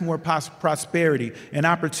attracts more prosperity and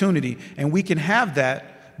opportunity, and we can have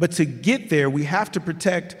that, but to get there, we have to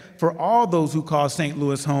protect for all those who call St.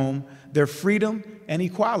 Louis home their freedom and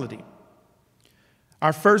equality.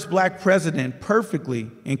 Our first Black president perfectly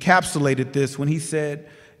encapsulated this when he said,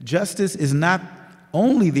 "Justice is not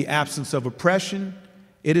only the absence of oppression,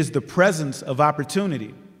 it is the presence of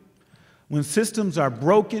opportunity." When systems are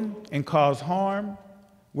broken and cause harm,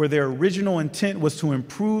 where their original intent was to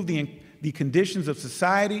improve the conditions of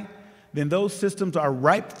society, then those systems are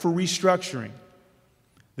ripe for restructuring.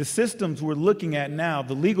 The systems we're looking at now,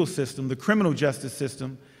 the legal system, the criminal justice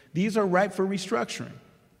system, these are ripe for restructuring.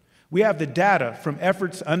 We have the data from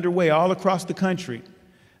efforts underway all across the country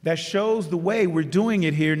that shows the way we're doing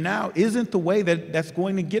it here now isn't the way that's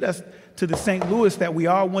going to get us to the St. Louis that we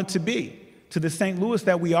all want to be, to the St. Louis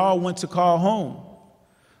that we all want to call home.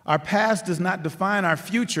 Our past does not define our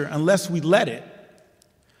future unless we let it.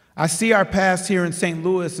 I see our past here in St.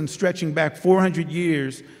 Louis and stretching back 400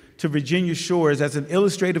 years to Virginia shores as an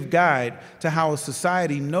illustrative guide to how a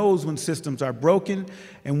society knows when systems are broken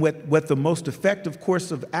and what the most effective course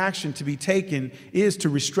of action to be taken is to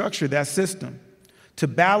restructure that system, to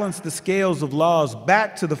balance the scales of laws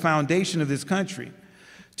back to the foundation of this country,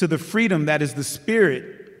 to the freedom that is the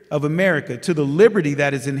spirit of America, to the liberty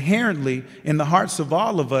that is inherently in the hearts of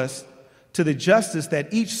all of us, to the justice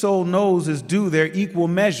that each soul knows is due their equal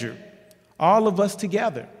measure, all of us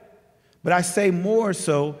together. But I say more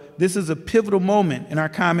so, this is a pivotal moment in our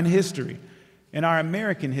common history, in our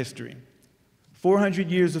American history.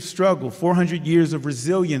 400 years of struggle, 400 years of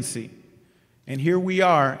resiliency, and here we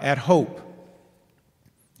are at hope.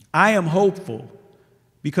 I am hopeful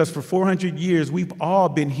because for 400 years we've all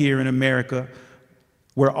been here in America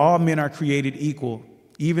where all men are created equal,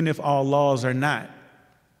 even if all laws are not.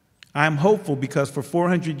 I am hopeful because for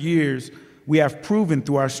 400 years, we have proven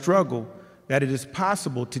through our struggle that it is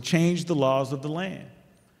possible to change the laws of the land.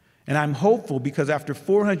 And I'm hopeful because after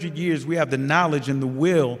 400 years, we have the knowledge and the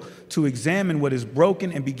will to examine what is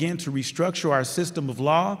broken and begin to restructure our system of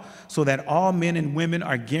law so that all men and women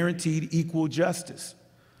are guaranteed equal justice.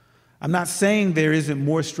 I'm not saying there isn't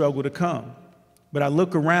more struggle to come. But I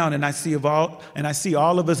look around and I see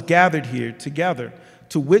all of us gathered here together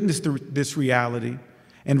to witness this reality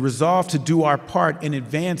and resolve to do our part in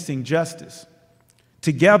advancing justice.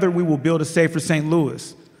 Together, we will build a safer St.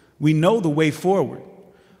 Louis. We know the way forward.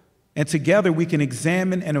 And together, we can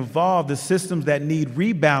examine and evolve the systems that need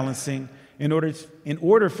rebalancing in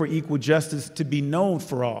order for equal justice to be known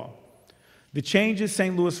for all. The changes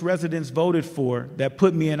St. Louis residents voted for that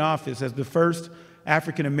put me in office as the first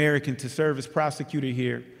African American to serve as prosecutor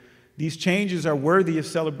here, these changes are worthy of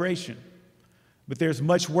celebration. But there's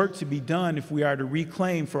much work to be done if we are to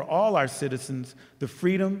reclaim for all our citizens the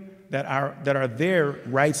freedom that are their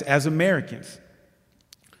rights as Americans.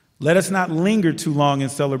 Let us not linger too long in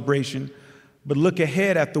celebration, but look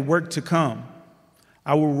ahead at the work to come.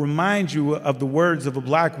 I will remind you of the words of a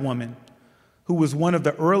Black woman who was one of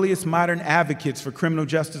the earliest modern advocates for criminal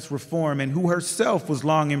justice reform and who herself was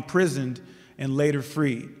long imprisoned and later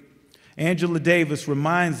freed. Angela Davis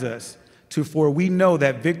reminds us for we know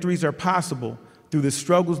that victories are possible through the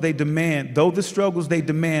struggles they demand, though the struggles they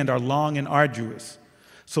demand are long and arduous.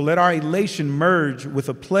 So let our elation merge with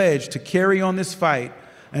a pledge to carry on this fight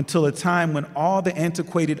until a time when all the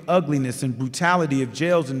antiquated ugliness and brutality of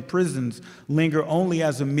jails and prisons linger only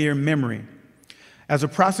as a mere memory. As a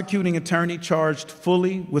prosecuting attorney charged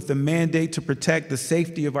fully with the mandate to protect the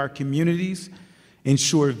safety of our communities,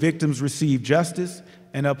 ensure victims receive justice,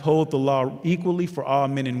 and uphold the law equally for all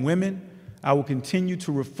men and women, I will continue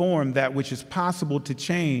to reform that which is possible to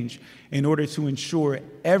change in order to ensure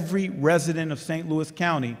every resident of St. Louis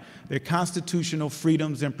County their constitutional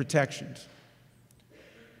freedoms and protections.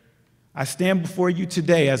 I stand before you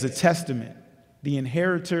today as a testament, the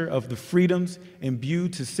inheritor of the freedoms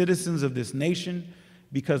imbued to citizens of this nation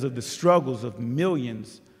because of the struggles of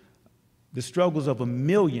millions, the struggles of 1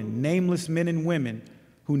 million nameless men and women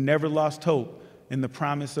who never lost hope in the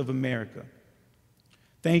promise of America.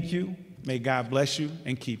 Thank you. May God bless you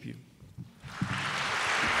and keep you.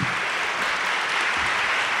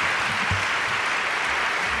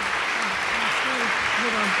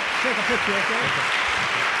 Take a picture, okay?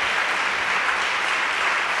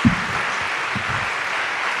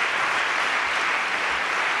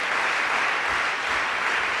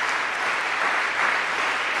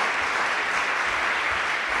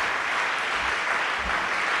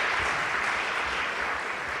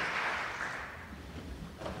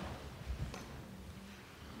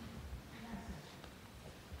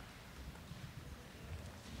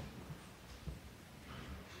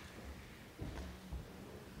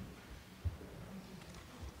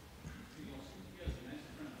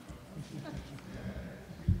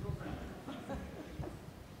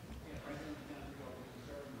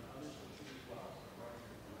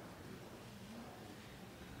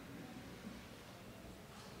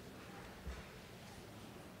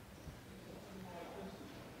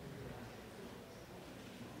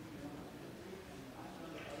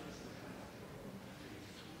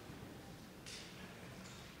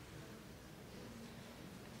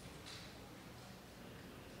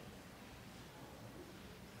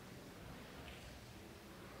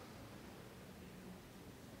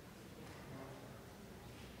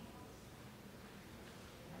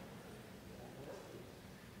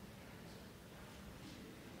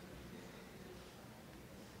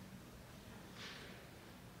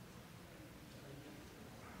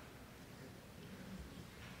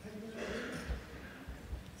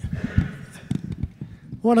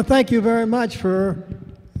 want to thank you very much for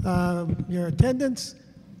your attendance.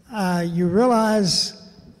 You realize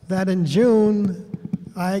that in June,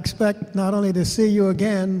 I expect not only to see you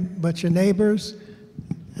again, but your neighbors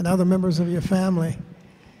and other members of your family.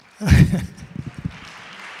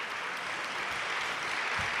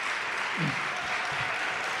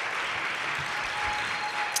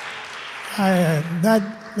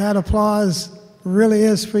 That applause really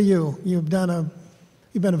is for you. You've been a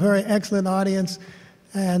very excellent audience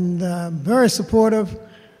and very supportive,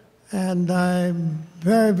 and I'm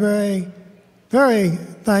very, very, very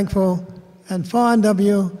thankful and fond of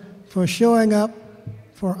you for showing up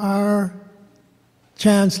for our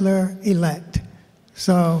Chancellor-elect.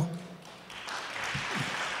 So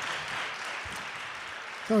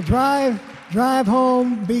drive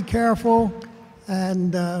home, be careful,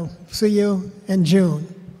 and see you in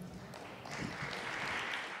June.